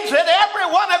means that every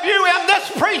one of you in this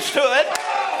priesthood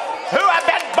who have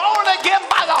been born again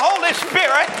by the Holy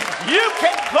Spirit, you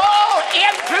can go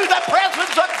into the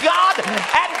presence of God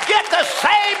and get the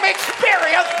same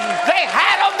experience they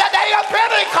had on the day of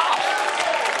Pentecost.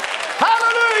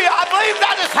 Hallelujah. I believe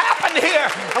that has happened here.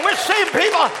 And we're seeing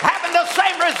people having the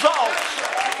same results.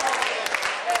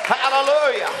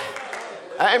 Hallelujah.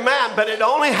 Amen. But it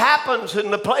only happens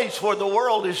in the place where the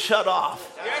world is shut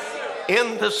off.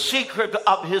 In the secret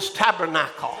of his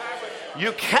tabernacle.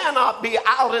 You cannot be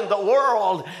out in the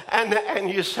world and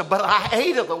you say, but I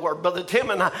ate of the word, Brother Tim,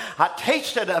 and I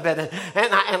tasted of it,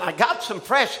 and I got some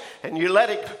fresh, and you let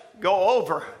it go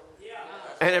over,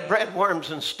 and it bred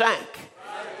worms and stank.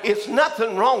 It's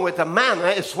nothing wrong with the manna.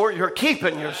 It's where you're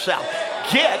keeping yourself.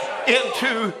 Get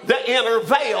into the inner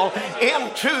veil,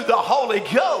 into the Holy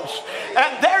Ghost.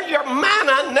 And there your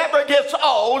manna never gets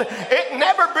old. It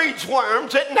never breeds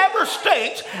worms. It never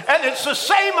stinks. And it's the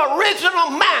same original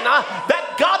manna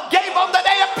that God gave on the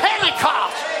day of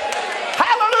Pentecost.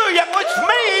 Hallelujah. Which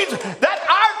means that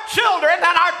our children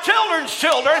and our children's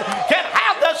children can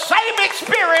have the same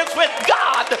experience with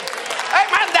God,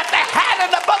 amen, that they had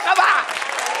in the book of Acts.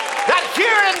 That here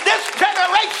in this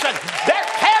generation, there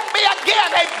can be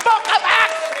again a book of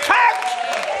Acts church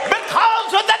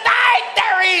because of the night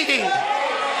they're eating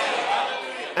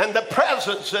and the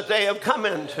presence that they have come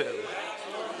into.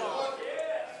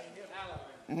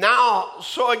 Now,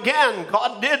 so again,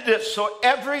 God did this so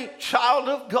every child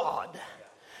of God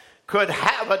could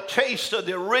have a taste of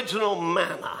the original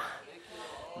manna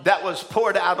that was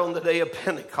poured out on the day of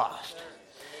Pentecost.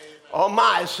 Oh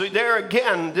my, so there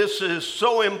again, this is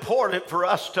so important for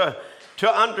us to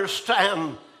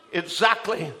understand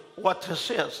exactly what this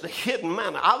is, the hidden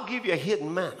manna. I'll give you a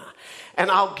hidden manna,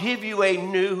 and I'll give you a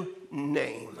new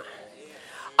name.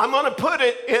 I'm going to put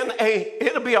it in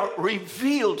it'll be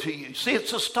revealed to you. See,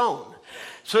 it's a stone,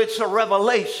 so it's a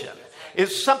revelation.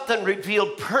 It's something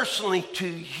revealed personally to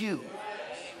you.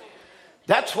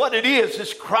 That's what it is.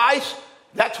 It's Christ.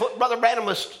 That's what Brother Branham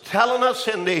was telling us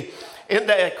in the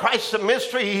Christ the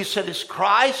Mystery. He said it's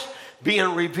Christ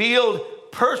being revealed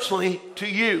personally to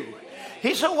you.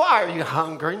 He said, why are you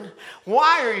hungering?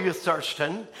 Why are you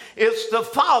thirsting? It's the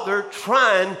Father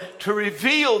trying to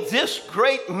reveal this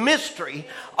great mystery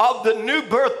of the new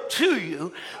birth to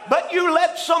you, but you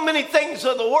let so many things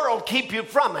of the world keep you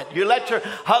from it. You let your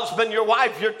husband, your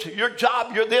wife, your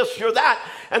job, your this, your that,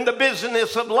 and the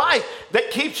business of life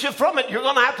that keeps you from it. You're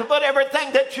going to have to put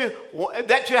everything that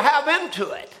you have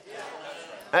into it.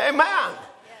 Amen.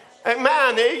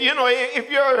 Amen. You know,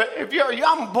 if you're a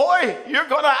young boy, you're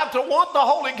going to have to want the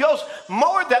Holy Ghost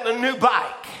more than a new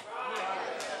bike.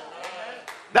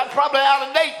 That's probably out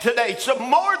of date today. So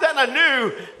more than a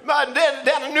new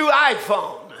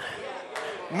iPhone.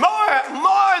 More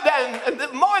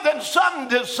than some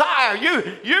desire.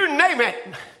 You name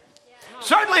it.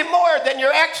 Certainly more than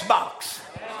your Xbox.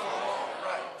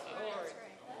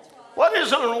 What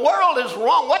is in the world is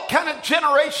wrong? What kind of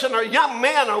generation or young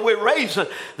men are we raising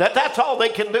that's all they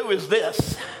can do is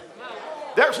this?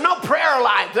 There's no prayer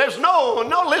life. There's no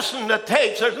listening to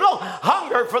tapes. There's no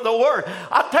hunger for the word.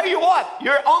 I'll tell you what,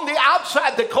 you're on the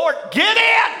outside the court. Get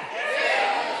in.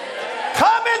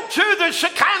 Come into the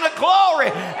Shekinah glory,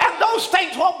 and those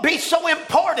things won't be so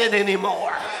important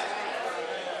anymore.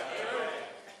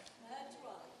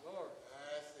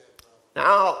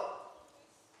 Now,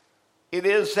 it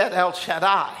is that El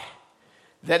Shaddai,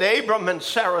 that Abram and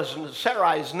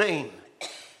Sarai's name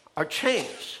are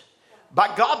changed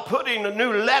by God putting a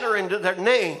new letter into their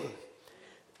name.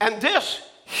 And this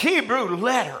Hebrew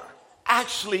letter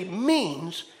actually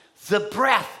means the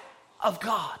breath of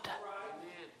God.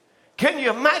 Can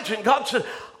you imagine? God said,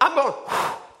 I'm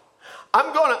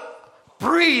going to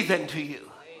breathe into you.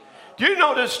 Do you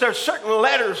notice there's certain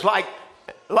letters like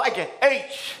an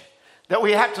H that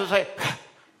we have to say,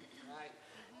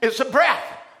 it's a breath.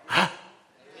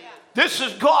 This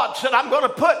is God said, I'm going to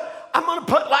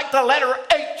put like the letter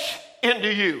H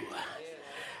into you.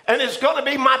 And it's going to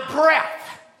be my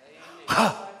breath.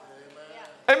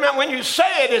 Amen. When you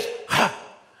say it,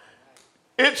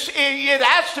 it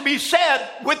has to be said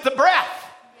with the breath.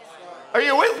 Are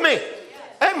you with me?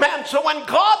 Amen. So when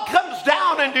God comes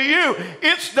down into you,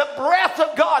 it's the breath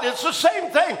of God. It's the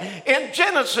same thing in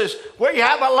Genesis where you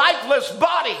have a lifeless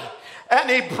body and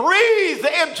he breathed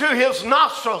into his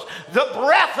nostrils the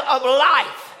breath of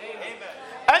life.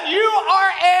 And you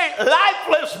are a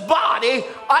lifeless body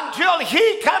until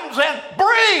he comes and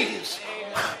breathes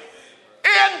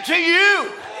into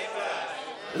you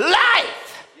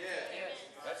life.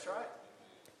 That's right.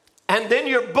 And then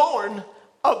you're born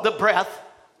of the breath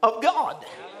of God.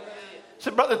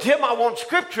 So, Brother Tim, I want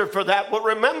scripture for that. Well,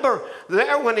 remember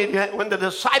there when the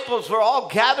disciples were all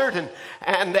gathered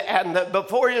and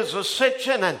before his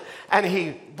ascension and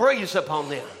he breathes upon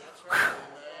them.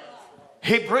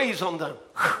 He breathes on them.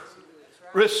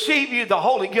 Receive you the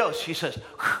Holy Ghost, he says.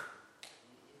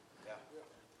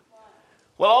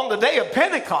 Well, on the day of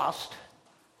Pentecost,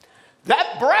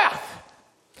 that breath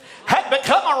had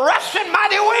become a rushing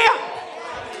mighty wind.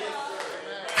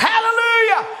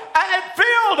 Hallelujah. And it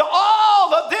filled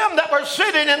all of them that were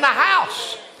sitting in the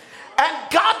house. And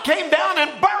God came down and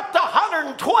birthed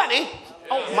 120.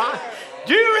 Oh my.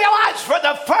 Do you realize for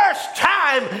the first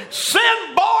time,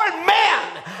 sin-born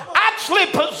men actually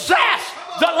possess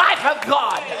the life of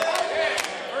God?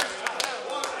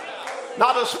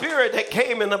 Not a spirit that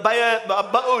came and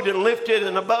abode and lifted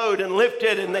and abode and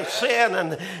lifted and they sin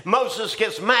and Moses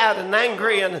gets mad and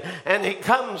angry and he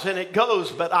comes and it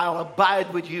goes, but I'll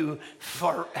abide with you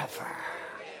forever.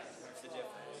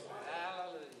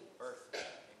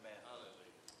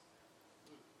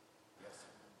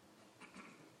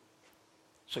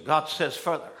 So God says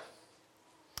further,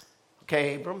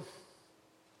 okay, Abram,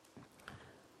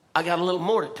 I got a little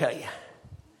more to tell you.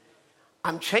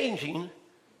 I'm changing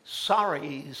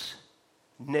Sarai's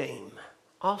name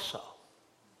also.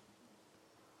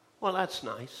 Well, that's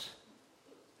nice.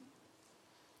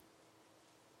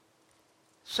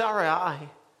 Sarai,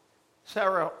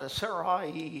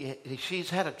 she's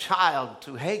had a child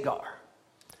through Hagar.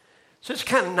 So it's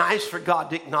kind of nice for God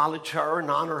to acknowledge her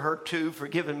and honor her too for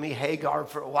giving me Hagar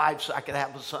for a wife so I could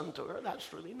have a son to her.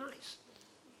 That's really nice.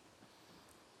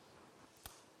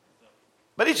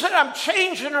 But he said, I'm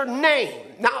changing her name.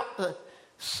 Now,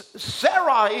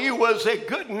 Sarai was a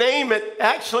good name. It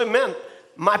actually meant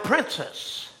my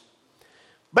princess.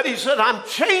 But he said, I'm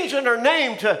changing her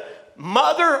name to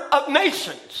Mother of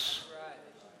Nations.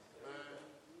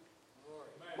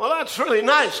 Well, that's really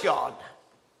nice, God.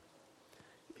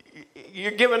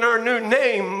 You're giving her a new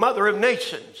name, Mother of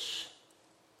Nations.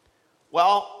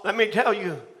 Well, let me tell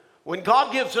you, when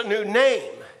God gives a new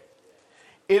name,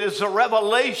 it is a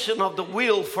revelation of the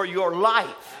will for your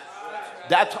life.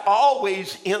 That's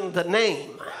always in the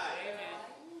name.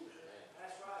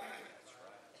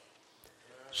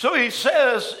 So he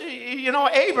says, you know,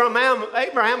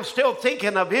 Abraham's still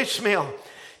thinking of Ishmael.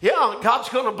 Yeah, God's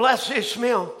going to bless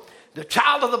Ishmael, the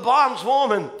child of the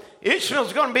bondwoman.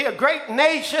 Ishmael's going to be a great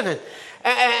nation.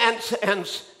 And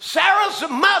Sarah's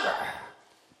mother,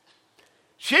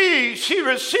 she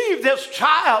received this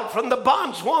child from the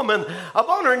bondwoman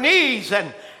upon her knees.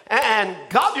 And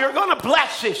God, you're going to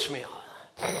bless Ishmael.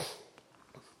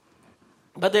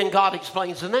 But then God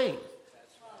explains the name.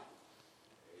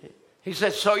 He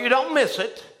says, so you don't miss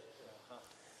it.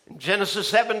 In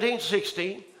Genesis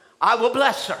 17:16, I will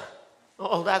bless her.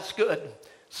 Oh, that's good.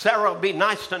 Sarah will be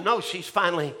nice to know she's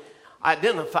finally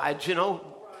identified, you know,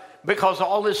 because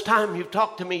all this time you've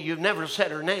talked to me, you've never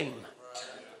said her name.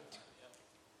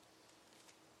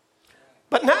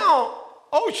 But now,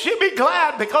 oh, she'll be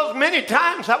glad, because many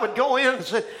times I would go in and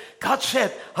say, God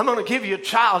said, I'm going to give you a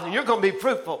child and you're going to be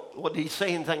fruitful. Well, did he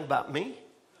say anything about me?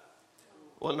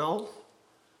 Well, no.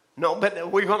 No,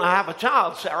 but we're going to have a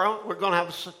child, Sarah. We're going to have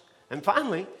a... And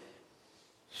finally,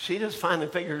 she just finally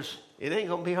figures it ain't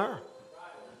going to be her.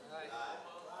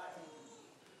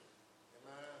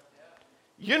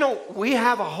 You know, we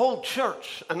have a whole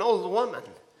church, an old woman,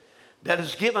 that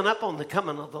has given up on the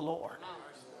coming of the Lord.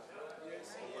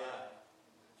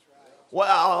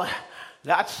 Well,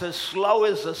 that's as slow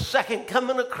as the second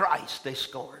coming of Christ they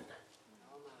scorn.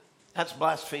 That's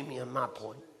blasphemy in my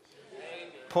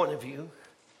point of view.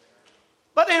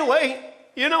 But anyway,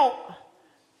 you know,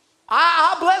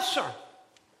 I'll bless her.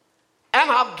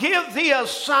 And I'll give thee a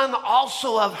son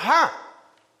also of her.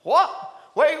 What?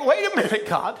 Wait a minute,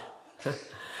 God.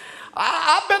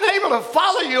 I've been able to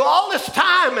follow you all this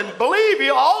time and believe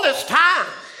you all this time.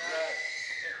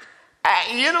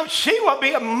 You know, she will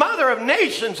be a mother of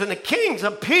nations, and the kings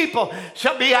of people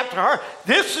shall be after her.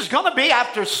 This is going to be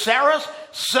after Sarah's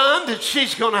son that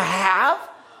she's going to have.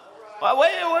 Well,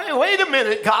 wait a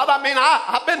minute, God. I mean,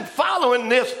 I've been following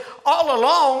this all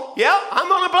along. Yeah, I'm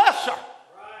going to bless her.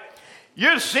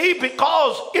 You see,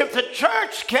 because if the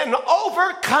church can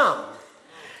overcome,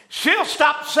 she'll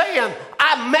stop saying,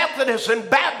 I'm Methodist and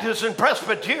Baptist and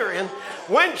Presbyterian.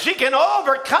 When she can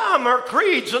overcome her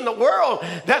creeds in the world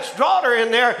that's brought her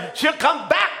in there, she'll come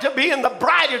back to being the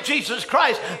bride of Jesus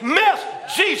Christ. Miss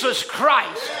Jesus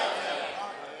Christ.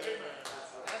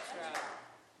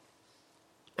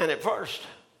 And at first,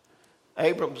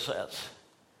 Abram says,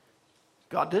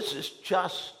 God, this is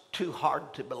just too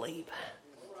hard to believe.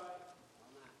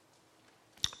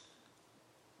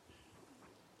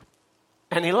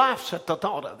 And he laughs at the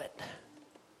thought of it.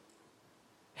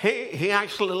 He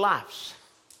actually laughs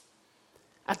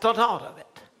at the thought of it.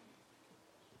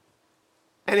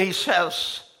 And he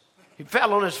says, he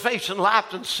fell on his face and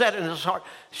laughed and said in his heart,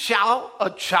 shall a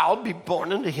child be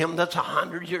born unto him that's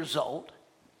 100 years old?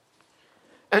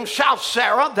 And shall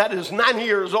Sarah, that is 90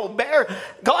 years old, bear?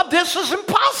 God, this is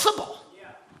impossible.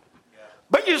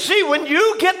 But you see, when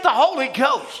you get the Holy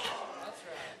Ghost,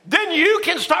 then you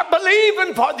can start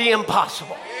believing for the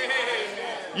impossible.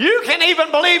 You can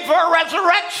even believe for a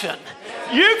resurrection.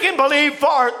 You can believe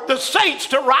for the saints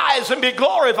to rise and be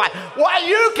glorified. Why,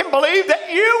 you can believe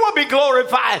that you will be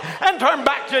glorified and turn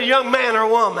back to a young man or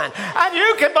woman. And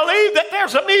you can believe that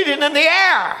there's a meeting in the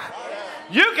air.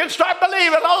 You can start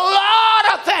believing a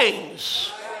lot of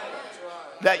things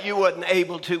that you wasn't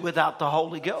able to without the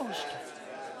Holy Ghost.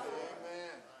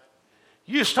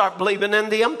 You start believing in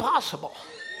the impossible.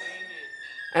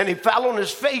 And he fell on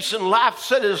his face and laughed,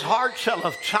 said, his heart shall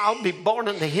a child be born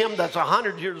unto him that's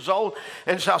 100 years old,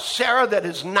 and shall Sarah that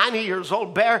is 90 years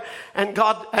old bear? And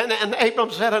God, and Abram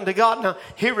said unto God, now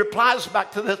he replies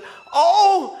back to this,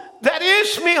 oh, that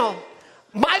Ishmael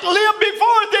might live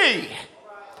before thee.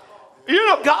 You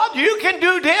know, God, you can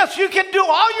do this, you can do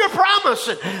all your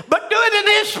promises, but do it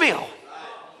in Ishmael.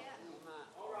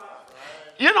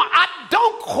 You know, I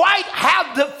don't quite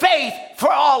have the faith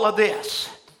for all of this.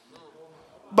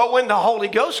 But when the Holy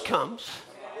Ghost comes,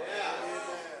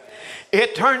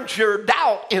 it turns your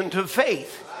doubt into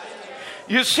faith.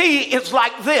 You see, it's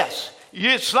like this.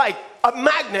 It's like a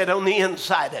magnet on the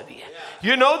inside of you.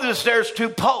 You notice there's two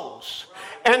poles.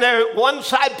 And one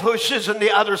side pushes and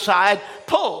the other side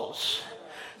pulls.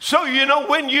 So, you know,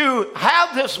 when you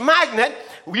have this magnet,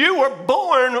 you were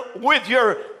born with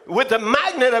the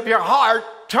magnet of your heart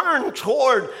turned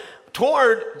toward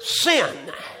sin.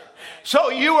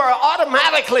 So you are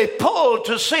automatically pulled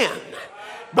to sin.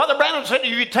 Brother Branham said,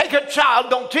 if you take a child,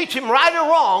 don't teach him right or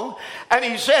wrong. And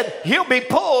he said, he'll be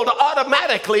pulled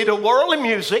automatically to worldly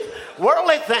music,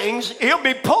 worldly things. He'll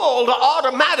be pulled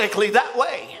automatically that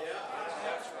way.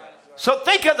 So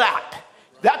think of that.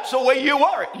 That's the way you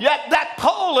were. Yet that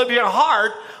pull of your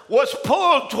heart was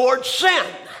pulled towards sin.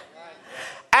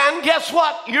 And guess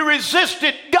what? You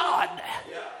resisted God.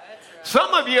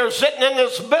 Some of you are sitting in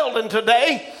this building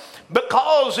today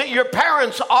because your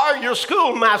parents are your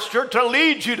schoolmaster to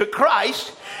lead you to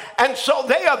Christ. And so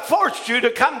they have forced you to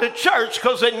come to church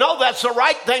because they know that's the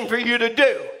right thing for you to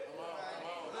do.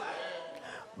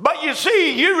 But you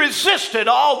see, you resisted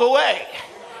all the way.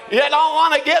 You don't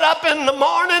want to get up in the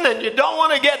morning and you don't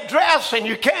want to get dressed and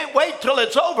you can't wait till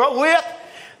it's over with.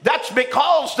 That's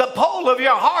because the pole of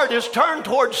your heart is turned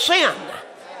towards sin.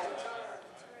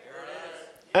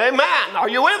 Amen. Are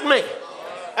you with me?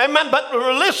 Amen. But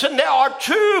listen, there are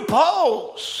two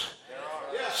poles.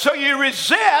 So you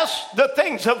resist the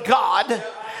things of God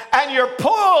and you're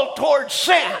pulled towards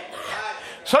sin.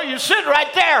 So you sit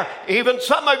right there. Even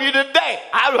some of you today,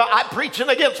 I'm preaching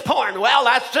against porn. Well,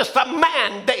 that's just a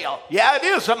man deal. Yeah, it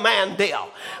is a man deal,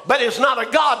 but it's not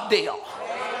a God deal.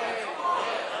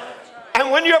 And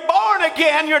when you're born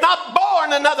again, you're not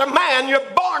born another man. You're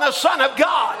born a son of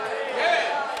God.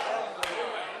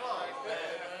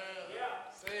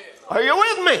 Are you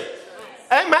with me?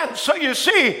 Amen. So you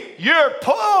see, you're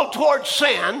pulled towards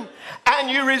sin and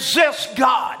you resist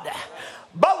God.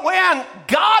 But when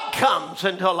God comes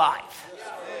into life,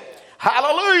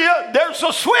 hallelujah, there's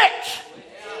a switch.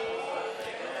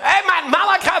 Amen.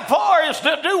 Malachi 4 is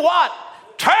to do what?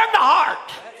 Turn the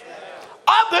heart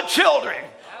of the children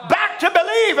back to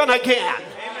believing again.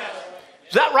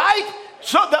 Is that right?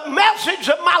 So the message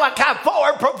of Malachi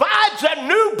 4 provides a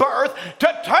new birth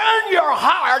to turn your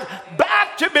heart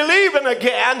back to believing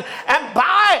again. And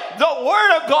by the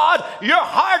word of God, your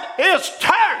heart is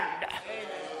turned.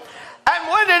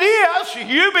 And when it is,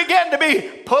 you begin to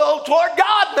be pulled toward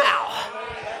God now.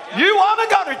 You want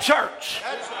to go to church.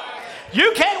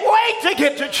 You can't wait to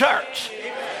get to church.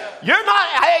 You're not,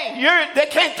 they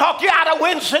can't talk you out of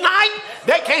Wednesday night.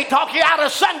 They can't talk you out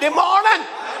of Sunday morning.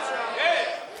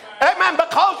 Amen.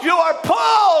 Because you are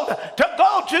pulled to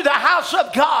go to the house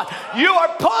of God. You are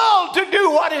pulled to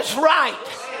do what is right.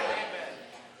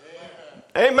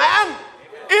 Amen.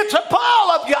 It's a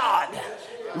pull of God.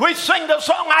 We sing the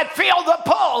song, I feel the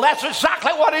pull. That's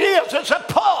exactly what it is. It's a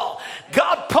pull.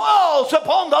 God pulls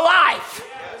upon the life,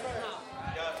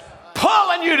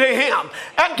 pulling you to him.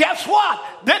 And guess what?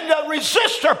 Then the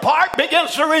resistor part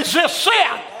begins to resist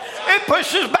sin. It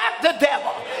pushes back the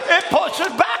devil. It pushes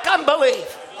back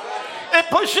unbelief. It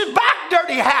pushes back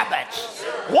dirty habits.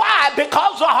 Why?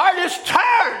 Because the heart is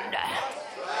turned.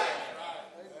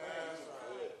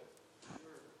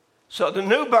 So the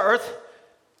new birth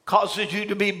causes you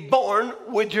to be born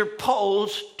with your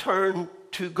poles turned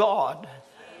to God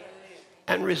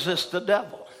and resist the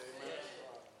devil.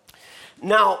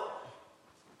 Now,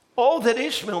 oh, that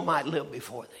Ishmael might live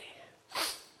before thee.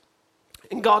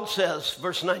 And God says,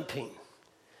 verse 19,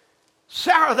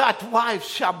 Sarah, thy wife,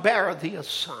 shall bear thee a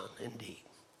son, indeed.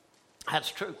 That's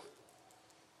true.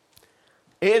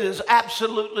 It is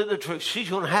absolutely the truth. She's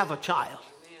going to have a child.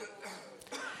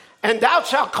 And thou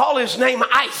shalt call his name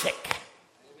Isaac.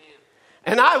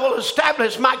 And I will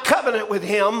establish my covenant with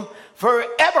him for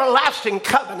everlasting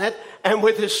covenant and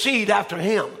with his seed after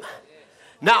him.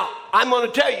 Now, I'm going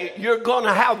to tell you, you're going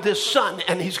to have this son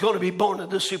and he's going to be born of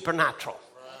the supernatural.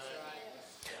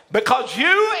 Because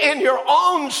you in your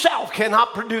own self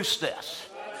cannot produce this.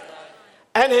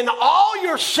 And in all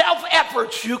your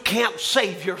self-efforts, you can't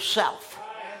save yourself.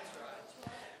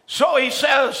 So he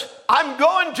says, I'm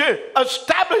going to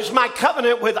establish my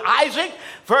covenant with Isaac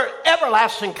for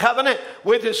everlasting covenant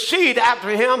with his seed after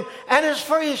him, and as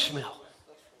for Ishmael,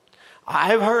 I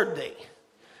have heard thee.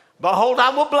 Behold,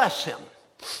 I will bless him.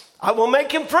 I will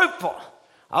make him fruitful.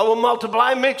 I will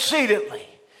multiply him exceedingly.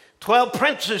 12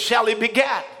 princes shall he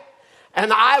beget.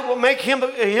 And I will make him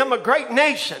a great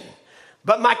nation.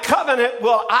 But my covenant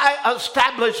will I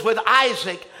establish with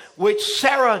Isaac, which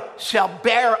Sarah shall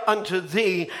bear unto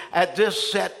thee at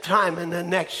this set time in the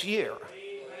next year.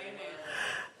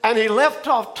 And he left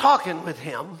off talking with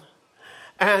him,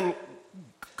 and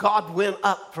God went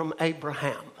up from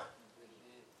Abraham.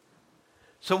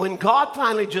 So when God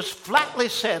finally just flatly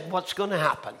said what's going to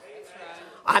happen,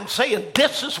 I'm saying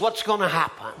this is what's going to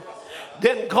happen,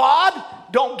 then God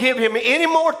don't give him any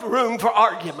more room for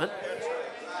argument.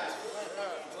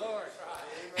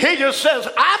 He just says,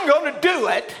 I'm going to do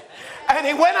it. And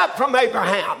he went up from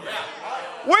Abraham.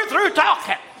 We're through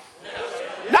talking.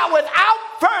 Now, without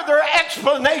further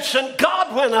explanation,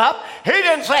 God went up. He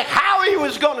didn't say how he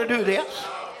was going to do this.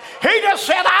 He just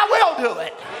said, I will do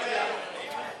it.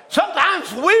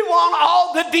 Sometimes we want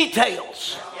all the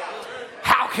details.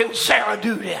 How can Sarah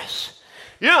do this?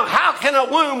 You know, how can a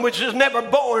womb which is never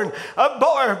born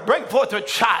bring forth a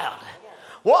child?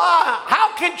 Why?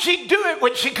 How can she do it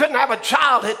when she couldn't have a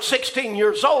child at 16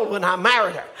 years old when I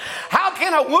married her? How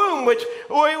can a womb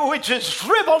which is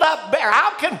shriveled up bare?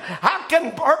 How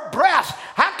can her breast,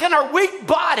 how can her weak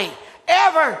body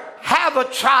ever have a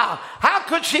child? How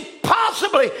could she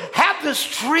possibly have the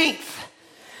strength?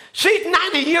 She's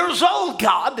 90 years old,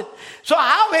 God. So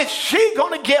how is she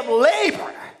going to give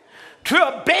labor to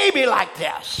a baby like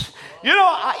this? You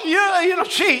know,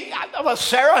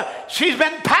 Sarah, she's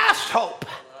been past hope.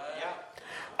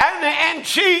 And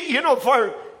she,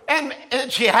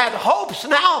 and she had hopes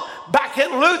now back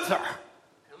in Luther.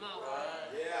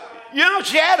 You know,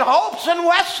 she had hopes in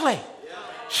Wesley.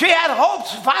 She had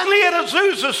hopes finally at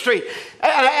Azusa Street.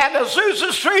 And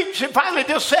Azusa Street, she finally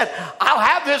just said, I'll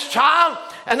have this child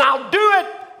and I'll do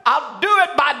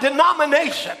it by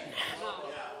denomination.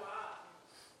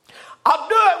 I'll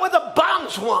do it with a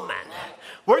bondswoman.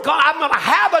 I'm going to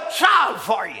have a child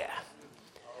for you.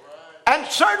 And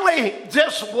certainly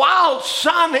this wild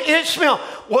son Ishmael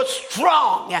was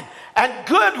strong and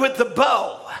good with the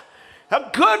bow. A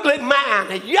goodly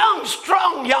man, a young,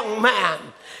 strong young man.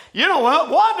 You know,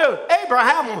 one who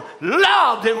Abraham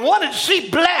loved and wanted to see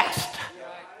blessed.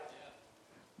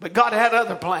 But God had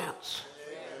other plans.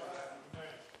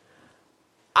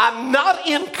 I'm not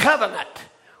in covenant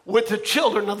with the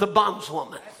children of the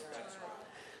bondswoman.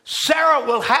 Sarah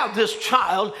will have this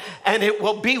child, and it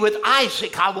will be with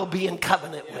Isaac I will be in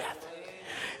covenant with.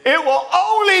 It will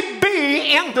only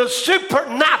be in the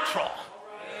supernatural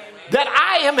that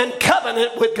I am in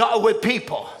covenant with God, with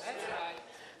people.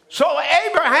 So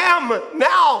Abraham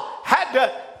now had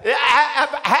to,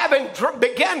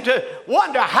 began to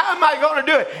wonder, how am I going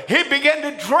to do it? He began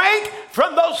to drink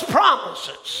from those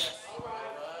promises.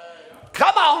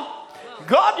 Come on.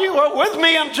 God, you were with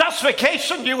me in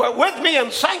justification. You were with me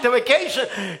in sanctification.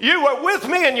 You were with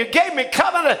me and you gave me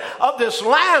covenant of this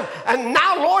land. And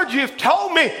now, Lord, you've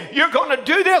told me you're going to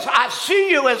do this. I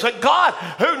see you as a God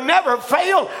who never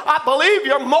failed. I believe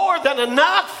you're more than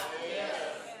enough.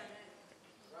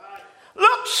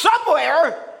 Look,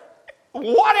 somewhere,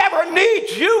 whatever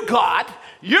needs you got,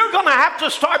 you're going to have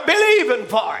to start believing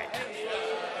for it.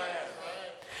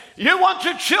 You want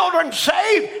your children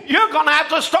saved, you're going to have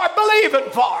to start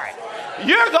believing for it.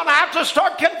 You're going to have to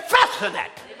start confessing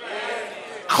it,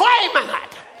 claiming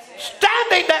it,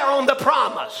 standing there on the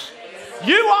promise.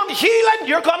 You want healing,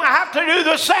 you're going to have to do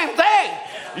the same thing.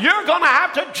 You're going to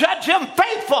have to judge him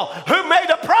faithful who made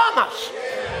a promise.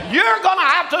 You're going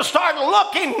to have to start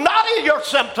looking not at your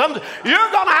symptoms.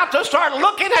 You're going to have to start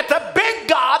looking at the big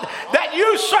God that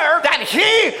you serve, that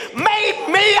he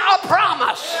made me a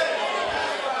promise.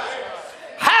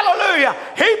 Hallelujah.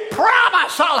 He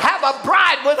promised I'll have a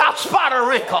bride without spot or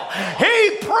wrinkle.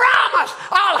 He promised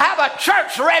I'll have a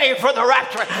church ready for the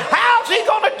rapture. How's he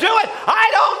going to do it? I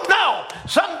don't know.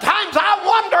 Sometimes I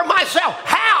wonder myself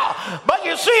how. But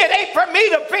you see, it ain't for me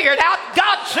to figure it out.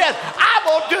 God said, I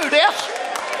will do this.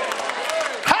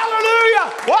 Hallelujah.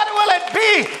 What will it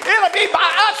be? It'll be by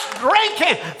us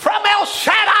drinking from El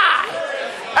Shaddai.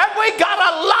 And we got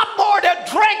a lot more to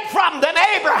drink from than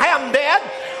Abraham did.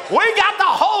 We got the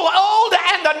whole Old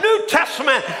and the New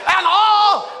Testament and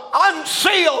all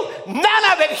unsealed,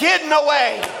 none of it hidden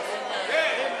away.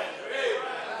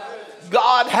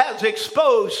 God has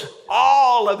exposed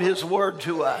all of his word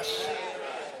to us.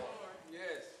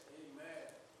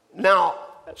 Now,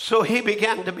 so he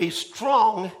began to be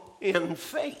strong in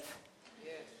faith,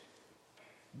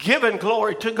 giving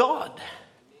glory to God.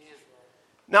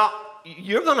 Now,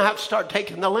 you're going to have to start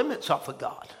taking the limits off of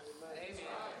God.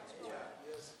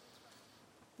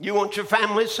 You want your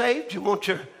family saved? You want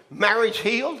your marriage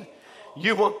healed?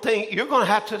 You're going to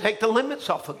have to take the limits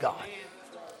off of God.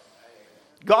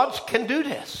 God can do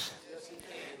this.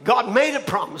 God made a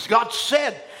promise. God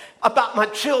said about my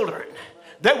children,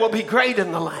 they will be great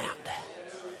in the land.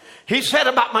 He said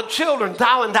about my children,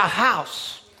 thou and thy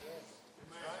house.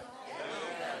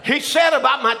 He said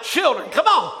about my children, come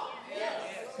on,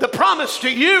 the promise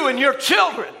to you and your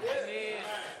children,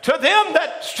 to them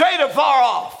that strayed afar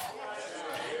off.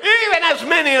 Even as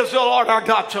many as the Lord our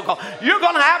God shall call. You're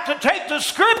going to have to take the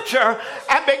scripture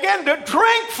and begin to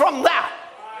drink from that.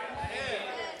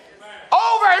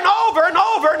 Over and over and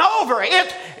over and over.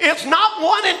 It's not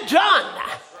one and done.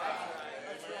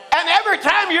 And every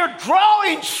time you're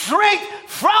drawing strength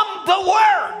from the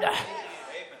Word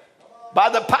by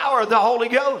the power of the Holy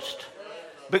Ghost.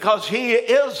 Because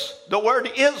the Word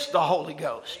is the Holy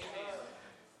Ghost.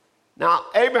 Now,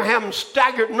 Abraham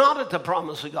staggered not at the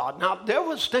promise of God. Now, there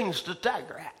was things to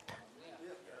stagger at.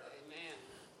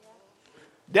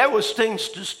 There was things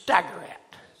to stagger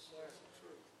at.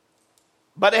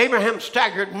 But Abraham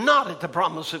staggered not at the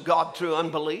promise of God through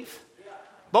unbelief.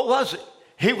 But was it?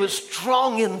 He was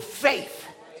strong in faith.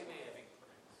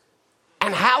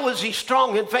 And how was he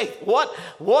strong in faith?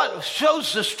 What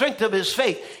shows the strength of his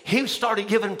faith? He started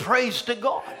giving praise to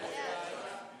God.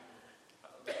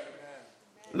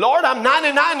 Lord, I'm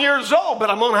 99 years old, but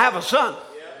I'm going to have a son.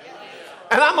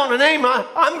 And I'm going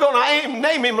to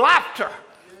name him Laughter.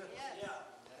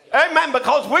 Amen,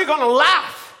 because we're going to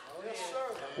laugh.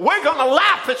 We're going to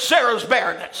laugh at Sarah's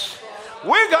barrenness.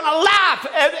 We're going to laugh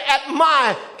at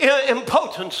my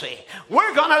impotency.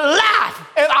 We're going to laugh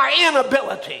at our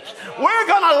inabilities. We're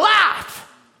going to laugh.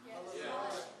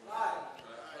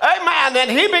 Amen.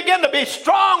 And he began to be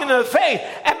strong in the faith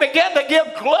and began to give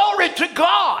glory to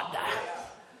God.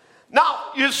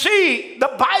 Now, you see,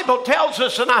 the Bible tells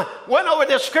us, and I went over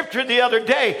this scripture the other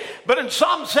day, but in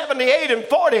Psalm 78 and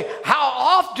 40, how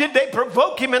oft did they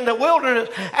provoke him in the wilderness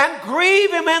and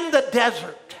grieve him in the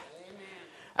desert?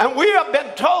 And we have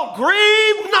been told,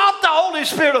 grieve not the Holy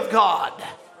Spirit of God,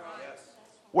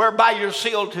 whereby you're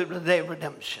sealed to the day of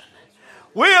redemption.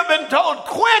 We have been told,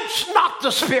 quench not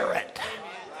the Spirit.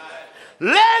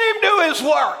 Let him do his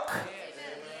work.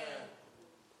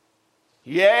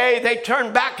 Yea, they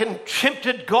turned back and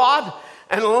tempted God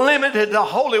and limited the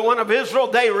Holy One of Israel.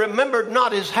 They remembered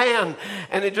not his hand.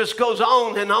 And it just goes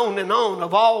on and on and on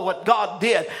of all what God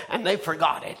did. And they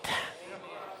forgot it.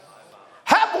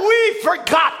 Have we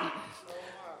forgotten?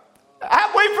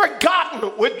 Have we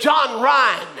forgotten with John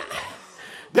Ryan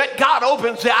that God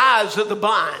opens the eyes of the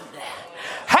blind?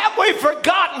 Have we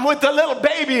forgotten with the little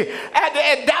baby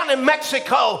and down in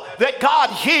Mexico that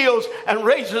God heals and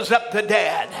raises up the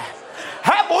dead?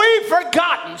 Have we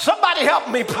forgotten? Somebody help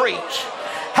me preach.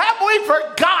 Have we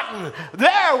forgotten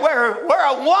there where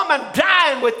a woman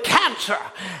dying with cancer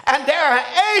and they're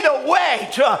ate away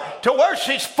to where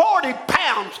she's 40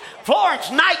 pounds,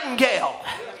 Florence Nightingale?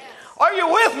 Are you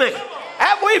with me?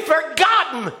 Have we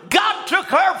forgotten God took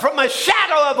her from a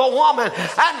shadow of a woman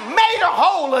and made her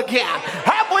whole again?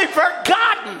 Have we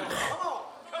forgotten?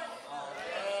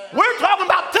 We're talking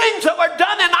about things that were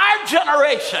done in our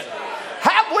generation.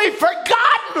 Have we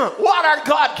forgotten what our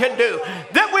God can do?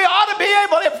 That we ought to be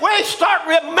able, if we start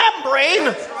remembering,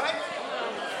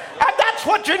 and that's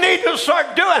what you need to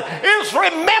start doing, is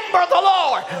remember the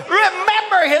Lord.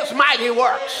 Remember his mighty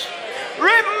works.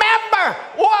 Remember,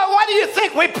 why do you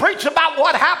think we preach about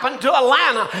what happened to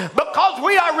Atlanta? Because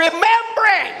we are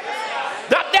remembering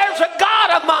that there's a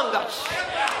God among us.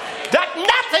 That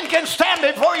nothing can stand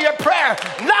before your prayer,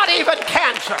 not even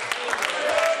cancer.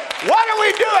 What are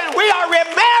we doing? We are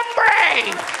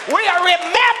remembering. We are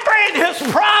remembering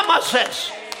his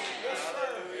promises.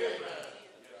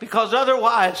 Because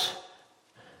otherwise,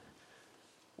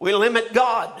 we limit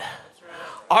God.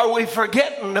 Are we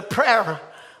forgetting the prayer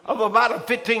of about a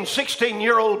 15,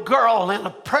 16-year-old girl in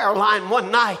a prayer line one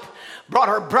night? Brought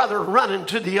her brother running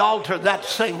to the altar that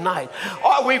same night.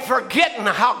 Are we forgetting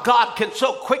how God can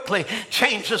so quickly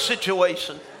change the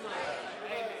situation?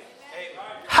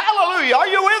 Hallelujah. Are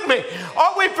you with me?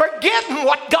 Are we forgetting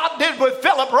what God did with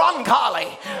Philip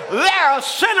Roncalli? There, a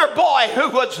sinner boy who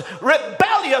was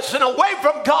rebellious and away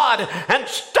from God and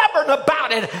stubborn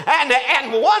about it.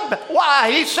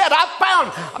 Why? He said, I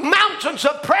found mountains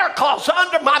of prayer cloths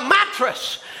under my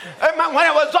mattress. And when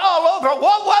it was all over,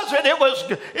 what was it?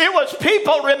 It was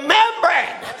people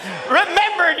remembering.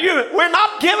 Remembering you. We're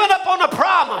not giving up on the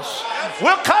promise.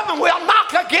 We'll come and we'll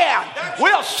knock again.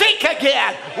 We'll seek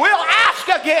again. We'll ask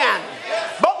again.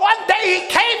 But one day he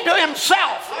came to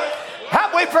himself.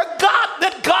 Have we forgot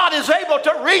that God is able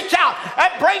to reach out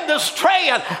and bring the stray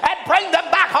and bring them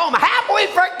back home? Have we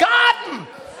forgotten?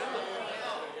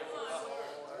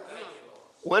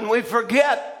 When we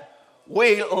forget,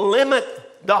 we limit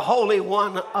the Holy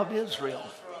One of Israel.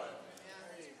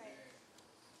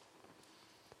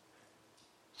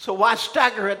 So why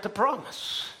stagger at the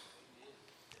promise?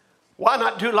 Why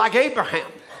not do like Abraham?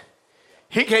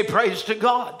 He gave praise to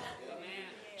God.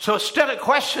 So instead of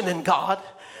questioning God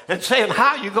and saying,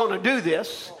 how are you going to do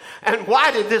this? And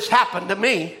why did this happen to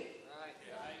me?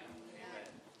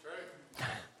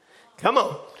 Come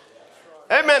on.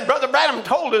 Amen. Brother Branham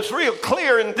told us real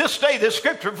clear in this day this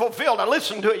scripture fulfilled. I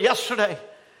listened to it yesterday.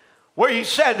 Where he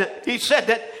said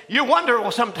that you wonder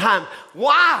sometime,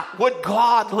 why would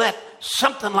God let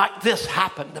something like this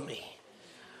happen to me?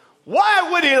 Why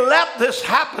would he let this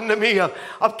happen to me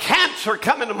of cancer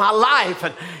come into my life?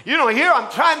 And, here I'm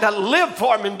trying to live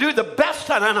for him and do the best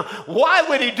I know. Why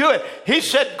would he do it? He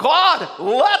said, God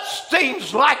lets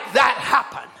things like that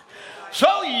happen.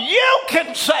 So you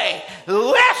can say,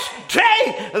 this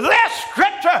day, this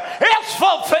scripture is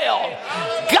fulfilled.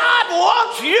 God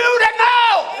wants you to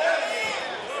know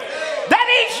that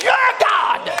he's your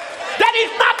God. That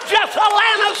he's not just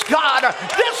Atlanta's God or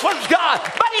this one's God,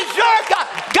 but he's your God.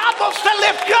 God wants to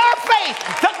lift your faith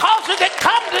to cause it to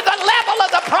come to the level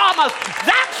of the promise.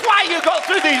 That's why you go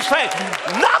through these things.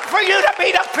 Not for you to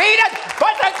be defeated,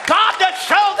 but that God to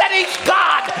show that he's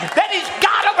God. That he's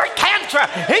God over cancer.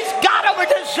 He's God over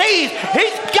disease.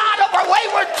 He's God over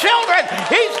wayward children.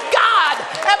 He's God.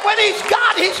 And when he's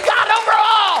God over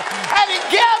all. And he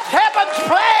gives heaven's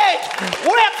praise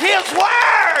with his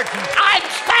word. I'm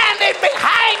standing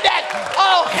behind it.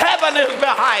 Oh, heaven is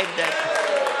behind it.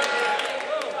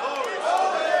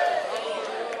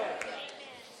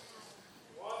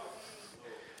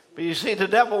 But you see, the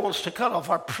devil wants to cut off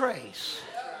our praise.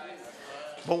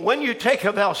 But when you take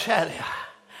a El Shaddai,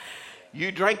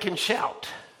 you drink and shout.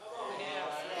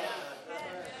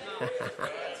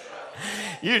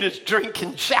 You just drink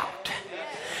and shout.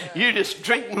 You just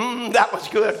drink, that was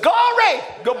good. Glory!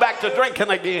 Go back to drinking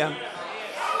again.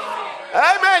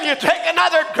 Amen. You take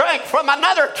another drink from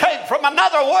another tape, from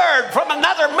another word, from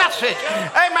another message.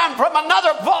 Amen. From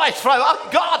another voice, from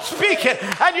God speaking,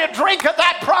 and you drink of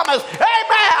that promise.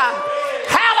 Amen.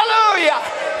 Hallelujah.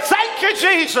 Thank you,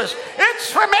 Jesus.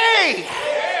 It's for me.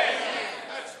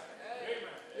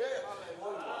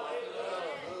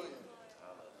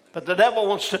 But the devil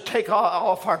wants to take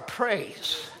off our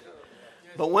praise.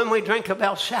 But when we drink of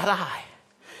El Shaddai,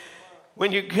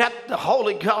 when you get the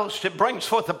Holy Ghost, it brings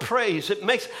forth the praise. It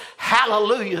makes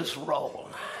hallelujahs roll.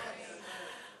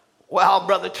 Well,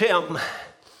 Brother Tim,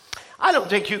 I don't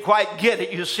think you quite get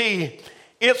it. You see,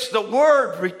 it's the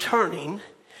word returning.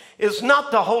 It's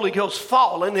not the Holy Ghost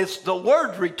falling. It's the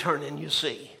word returning, you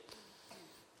see.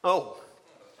 Oh.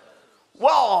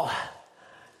 Well,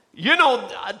 you know,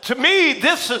 to me,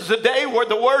 this is the day where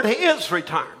the word is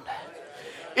returned.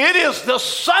 It is the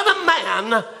Son of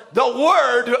Man, the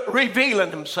Word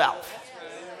revealing himself.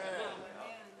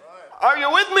 Are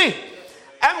you with me?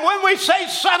 And when we say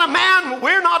Son of Man,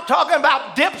 we're not talking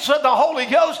about dips of the Holy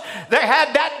Ghost. They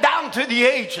had that down to the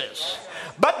ages.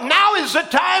 But now is the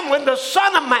time when the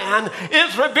Son of Man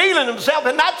is revealing himself,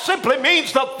 and that simply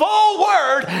means the full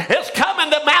Word is coming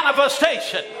to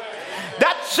manifestation.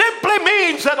 That simply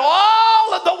means that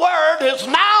all of the Word is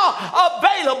now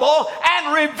available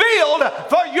and revealed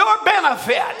for your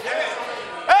benefit.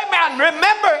 Amen.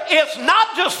 Remember, it's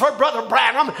not just for Brother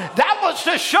Branham. That was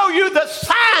to show you the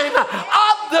sign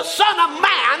of the Son of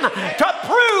Man to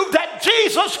prove that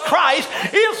Jesus Christ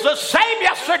is the same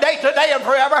yesterday, today, and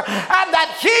forever, and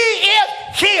that He is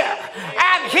here,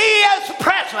 and He is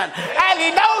present, and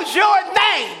He knows your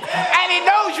name, and He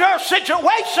knows your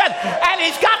situation, and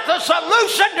He's got the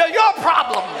solution to your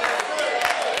problem.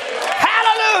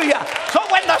 Hallelujah. So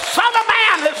when the Son of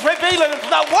Man is revealing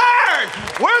the Word,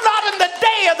 we're not in the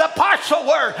day of the partial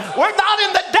Word. We're not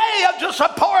in the day of just a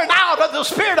pouring out of the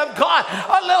Spirit of God.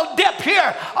 A little dip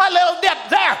here, a little dip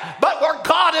there. But where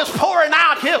God is pouring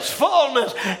out His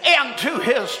fullness into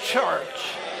His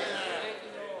church.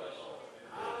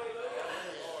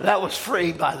 That was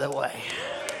free, by the way.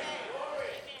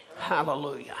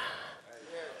 Hallelujah.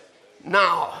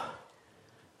 Now,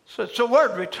 so it's a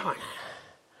word returning.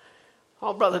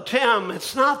 Oh, Brother Tim,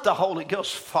 it's not the Holy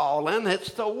Ghost falling,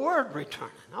 it's the Word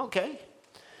returning. Okay.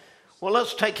 Well,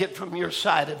 let's take it from your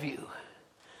side of view.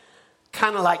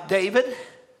 Kind of like David,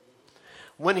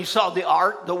 when he saw the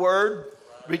ark, the Word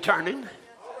returning.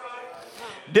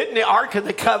 Didn't the Ark of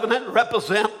the Covenant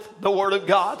represent the Word of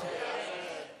God?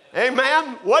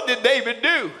 Amen. What did David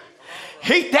do?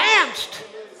 He danced,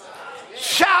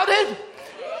 shouted,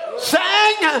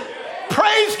 sang,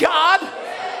 praised God.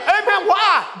 Amen.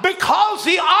 Why? Because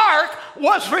the ark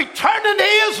was returning to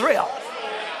Israel.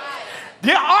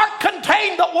 The ark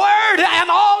contained the Word and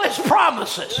all His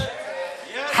promises.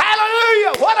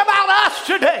 Hallelujah. What about us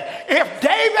today? If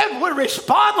David would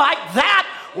respond like that,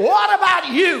 what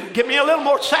about you? Give me a little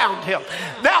more sound, Tim.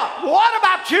 Now, what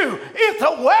about you? If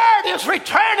the Word is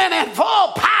returning in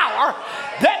full power,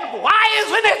 then why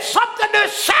isn't it something to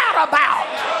shout about?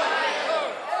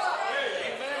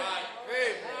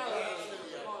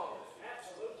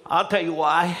 I'll tell you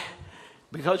why.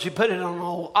 Because you put it on an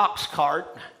old ox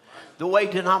cart, the way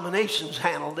denominations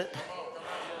handled it,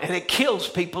 and it kills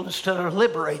people instead of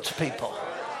liberates people.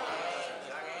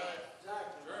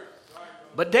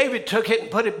 But David took it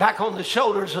and put it back on the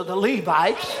shoulders of the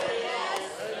Levites.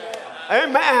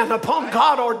 Amen. Upon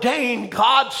God ordained,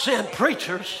 God sent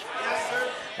preachers.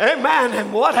 Amen.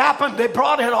 And what happened? They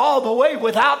brought it all the way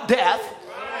without death.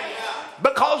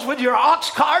 Because with your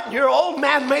ox cart and your old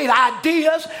man-made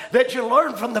ideas that you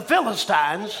learned from the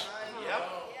Philistines,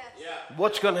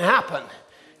 what's going to happen?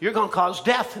 You're going to cause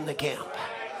death in the camp.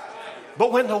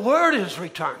 But when the Word is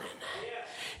returning,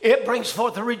 it brings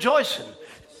forth a rejoicing.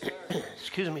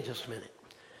 Excuse me just a minute.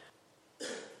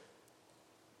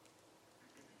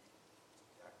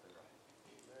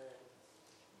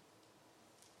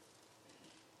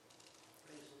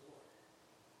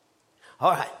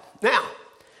 All right. Now,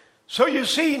 so you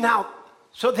see now,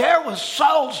 so there was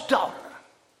Saul's daughter.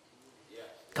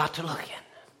 Got to look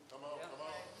in.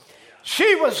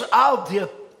 She was of the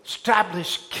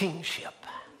established kingship.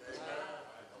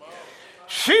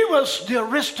 She was the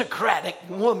aristocratic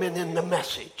woman in the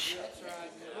message.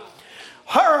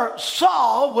 Her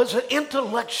Saul was an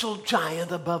intellectual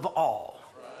giant above all.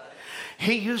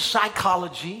 He used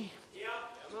psychology.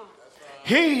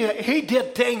 He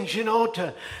did things,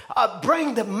 to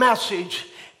bring the message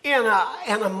in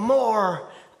a more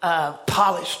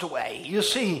polished way. You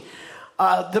see,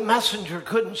 the messenger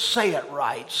couldn't say it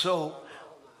right, so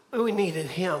we needed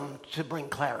him to bring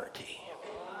clarity.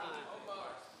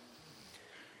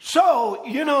 So,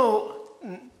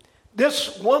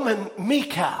 this woman,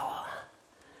 Michal,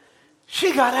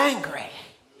 she got angry,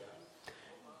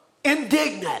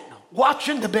 indignant,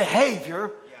 watching the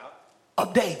behavior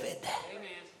of David.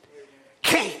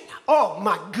 King, oh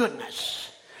my goodness.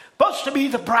 Supposed to be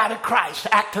the bride of Christ,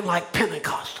 acting like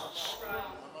Pentecostals.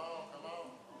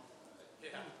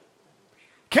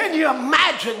 Can you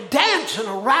imagine dancing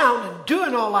around and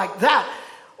doing all like that?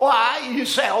 Well, you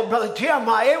say, oh, Brother Tim,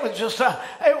 it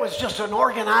was just an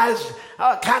organized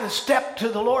kind of step to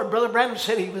the Lord. Brother Branham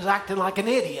said he was acting like an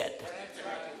idiot.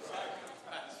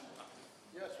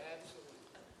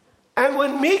 And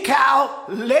when Michal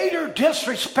later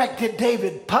disrespected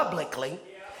David publicly,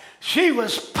 she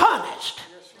was punished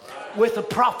with a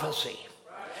prophecy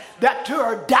that to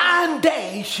her dying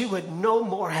day she would no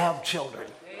more have children.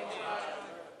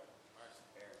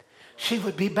 She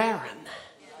would be barren.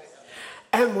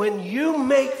 And when you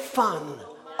make fun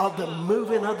of the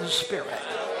moving of the Spirit,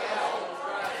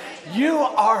 you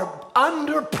are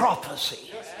under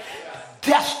prophecy,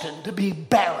 destined to be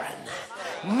barren,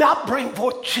 not bring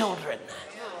forth children.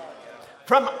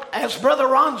 From, as Brother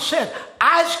Ron said,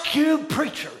 ice cube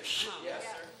preachers.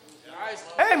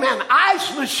 Amen.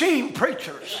 Ice machine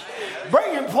preachers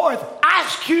bringing forth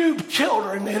ice cube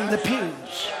children in the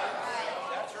pews.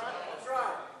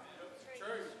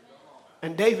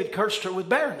 And David cursed her with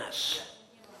barrenness.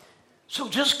 So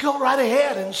just go right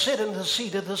ahead and sit in the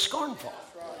seat of the scornful.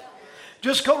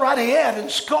 Just go right ahead and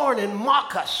scorn and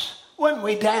mock us when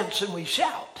we dance and we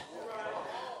shout.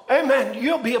 Amen.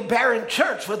 You'll be a barren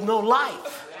church with no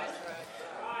life.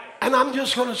 And I'm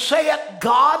just going to say it.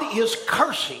 God is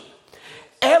cursing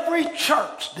every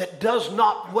church that does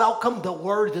not welcome the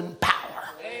word in power.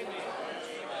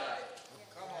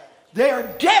 They are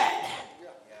dead.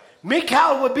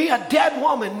 Michal would be a dead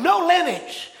woman. No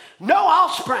lineage. No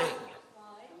offspring.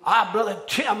 Brother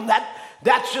Tim,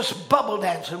 that's just bubble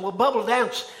dancing. Well, bubble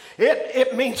dance,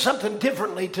 it means something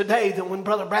differently today than when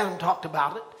Brother Branham talked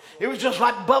about it. It was just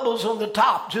like bubbles on the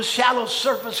top, just shallow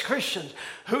surface Christians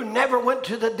who never went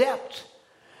to the depths.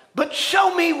 But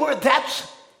show me where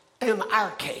that's in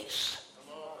our case.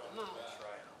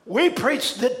 We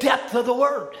preach the depth of the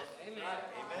word.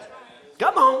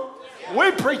 Come on.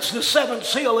 We preach the seventh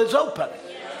seal is open.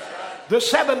 The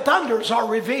seven thunders are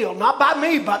revealed, not by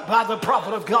me, but by the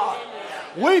prophet of God.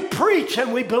 We preach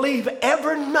and we believe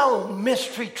every known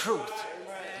mystery truth.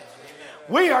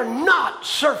 We are not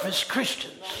surface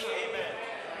Christians.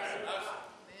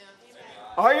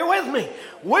 Are you with me?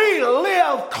 We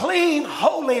live clean,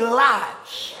 holy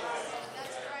lives.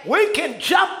 We can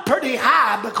jump pretty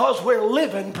high because we're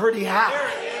living pretty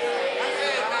high.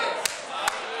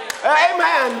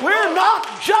 Amen. We're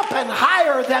not jumping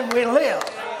higher than we live.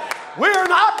 We're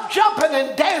not jumping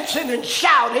and dancing and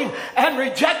shouting and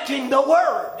rejecting the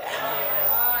word.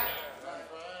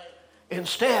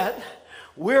 Instead,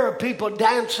 we're a people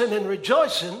dancing and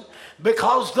rejoicing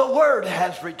because the word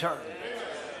has returned.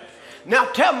 Now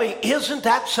tell me, isn't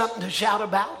that something to shout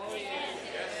about?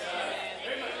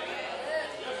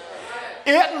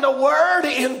 Isn't the word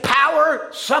in power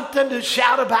something to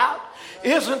shout about?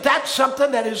 Isn't that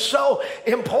something that is so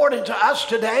important to us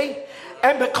today?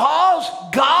 And because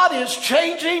God is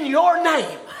changing your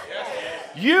name,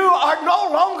 you are no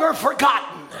longer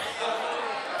forgotten.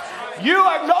 You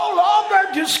are no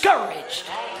longer discouraged.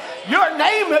 Your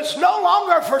name is no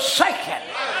longer forsaken.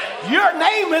 Your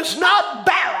name is not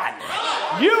barren.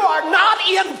 You are not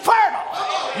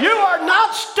infertile. You are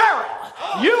not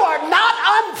sterile. You are not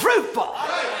unfruitful.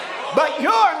 But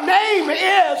your name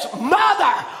is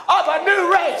mother of a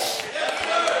new race.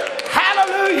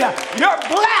 Hallelujah. You're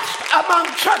blessed among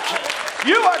churches.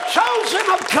 You are chosen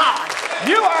of God.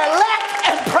 You are elect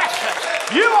and precious.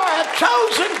 You are a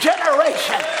chosen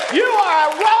generation. You are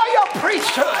a royal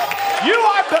priesthood. You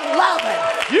are beloved.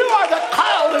 You are the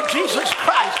called of Jesus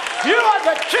Christ. You are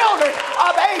the children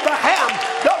of Abraham,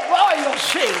 the royal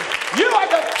seed. You are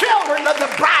the children of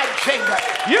the bride chamber.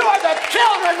 You are the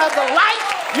children of the light.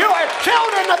 You are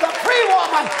children of the free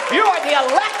woman. You are the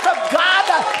elect of God.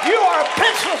 You are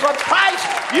epistles of Christ.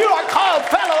 You are called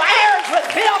fellow heirs with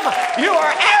him. You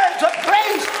are heirs of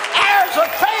grace, heirs of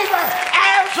favor,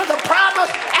 heirs of the promise,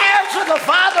 heirs of the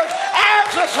Father,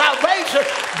 heirs of salvation,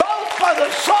 both for the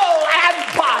soul and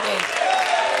body.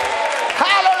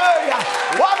 Hallelujah.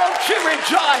 Why don't you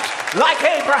rejoice like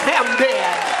Abraham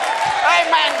did?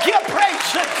 Amen. Give praise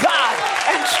to God.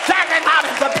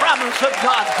 grace of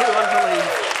God through unbelief.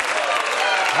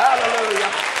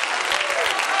 Hallelujah.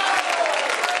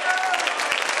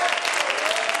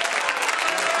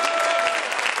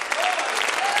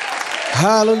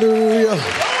 Hallelujah.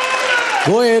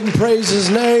 Go ahead and praise His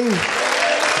name.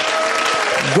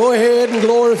 Go ahead and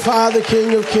glorify the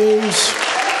King of Kings.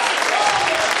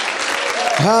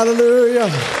 Hallelujah.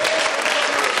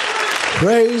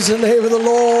 Praise the name of the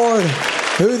Lord.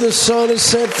 Who the Son has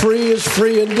set free is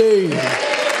free indeed.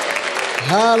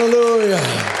 Hallelujah.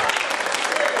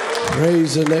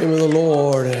 Praise the name of the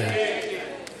Lord.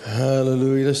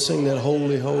 Hallelujah. Let's sing that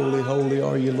holy, holy, holy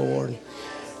are you, Lord.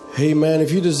 Amen.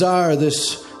 If you desire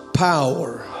this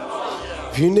power,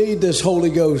 if you need this Holy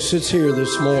Ghost, it's here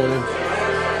this morning.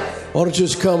 Why don't you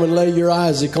just come and lay your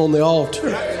Isaac on the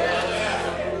altar?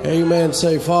 Amen.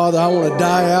 Say, Father, I want to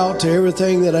die out to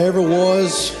everything that I ever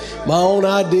was. My own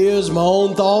ideas, my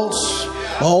own thoughts,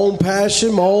 my own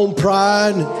passion, my own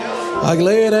pride. I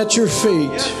lay it at your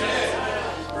feet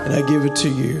and I give it to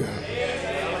you.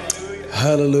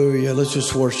 Hallelujah. Let's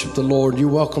just worship the Lord. You're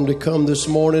welcome to come this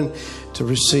morning to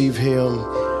receive Him.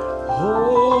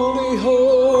 Holy,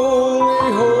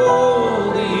 holy,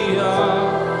 holy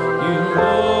are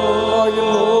you,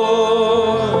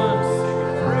 Lord.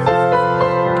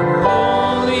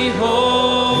 Holy,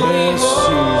 holy, yes,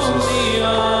 holy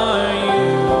are you,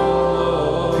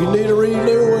 Lord. If you need a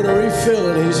renewing or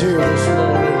refilling, He's here this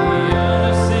morning.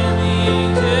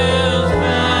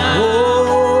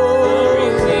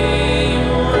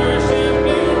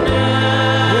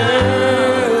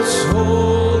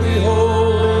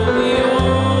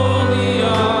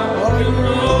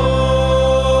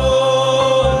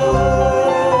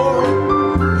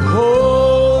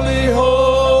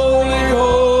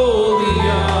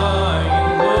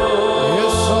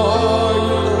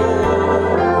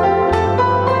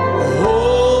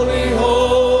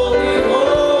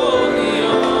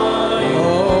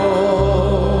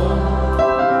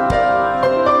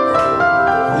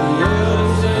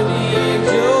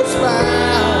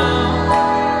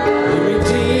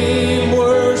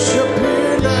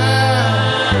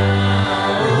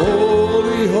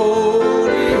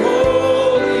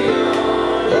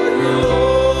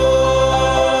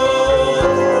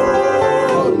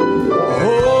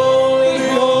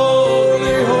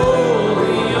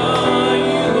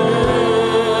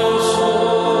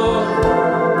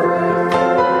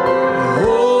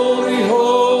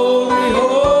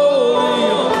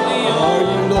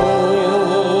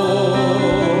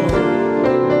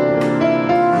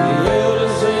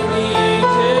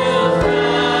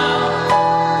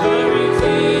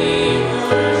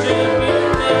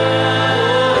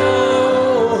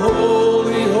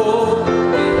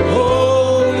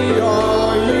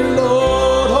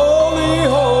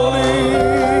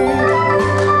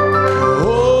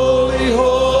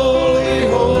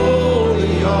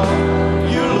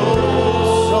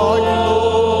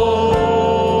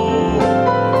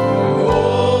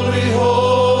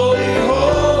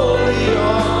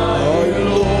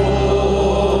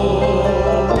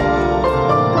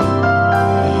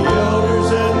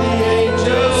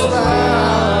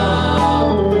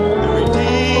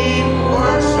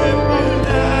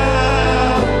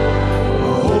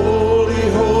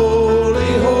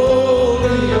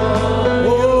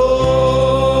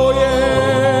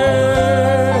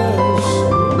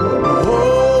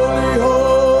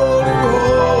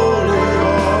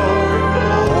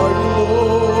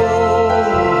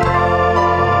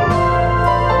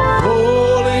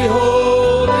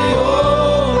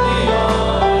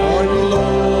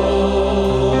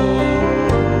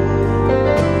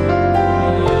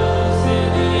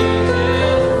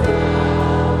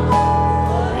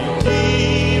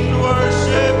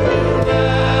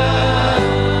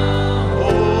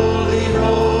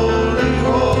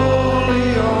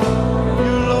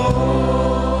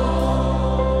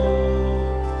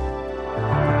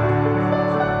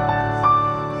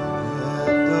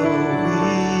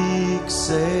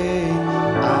 Say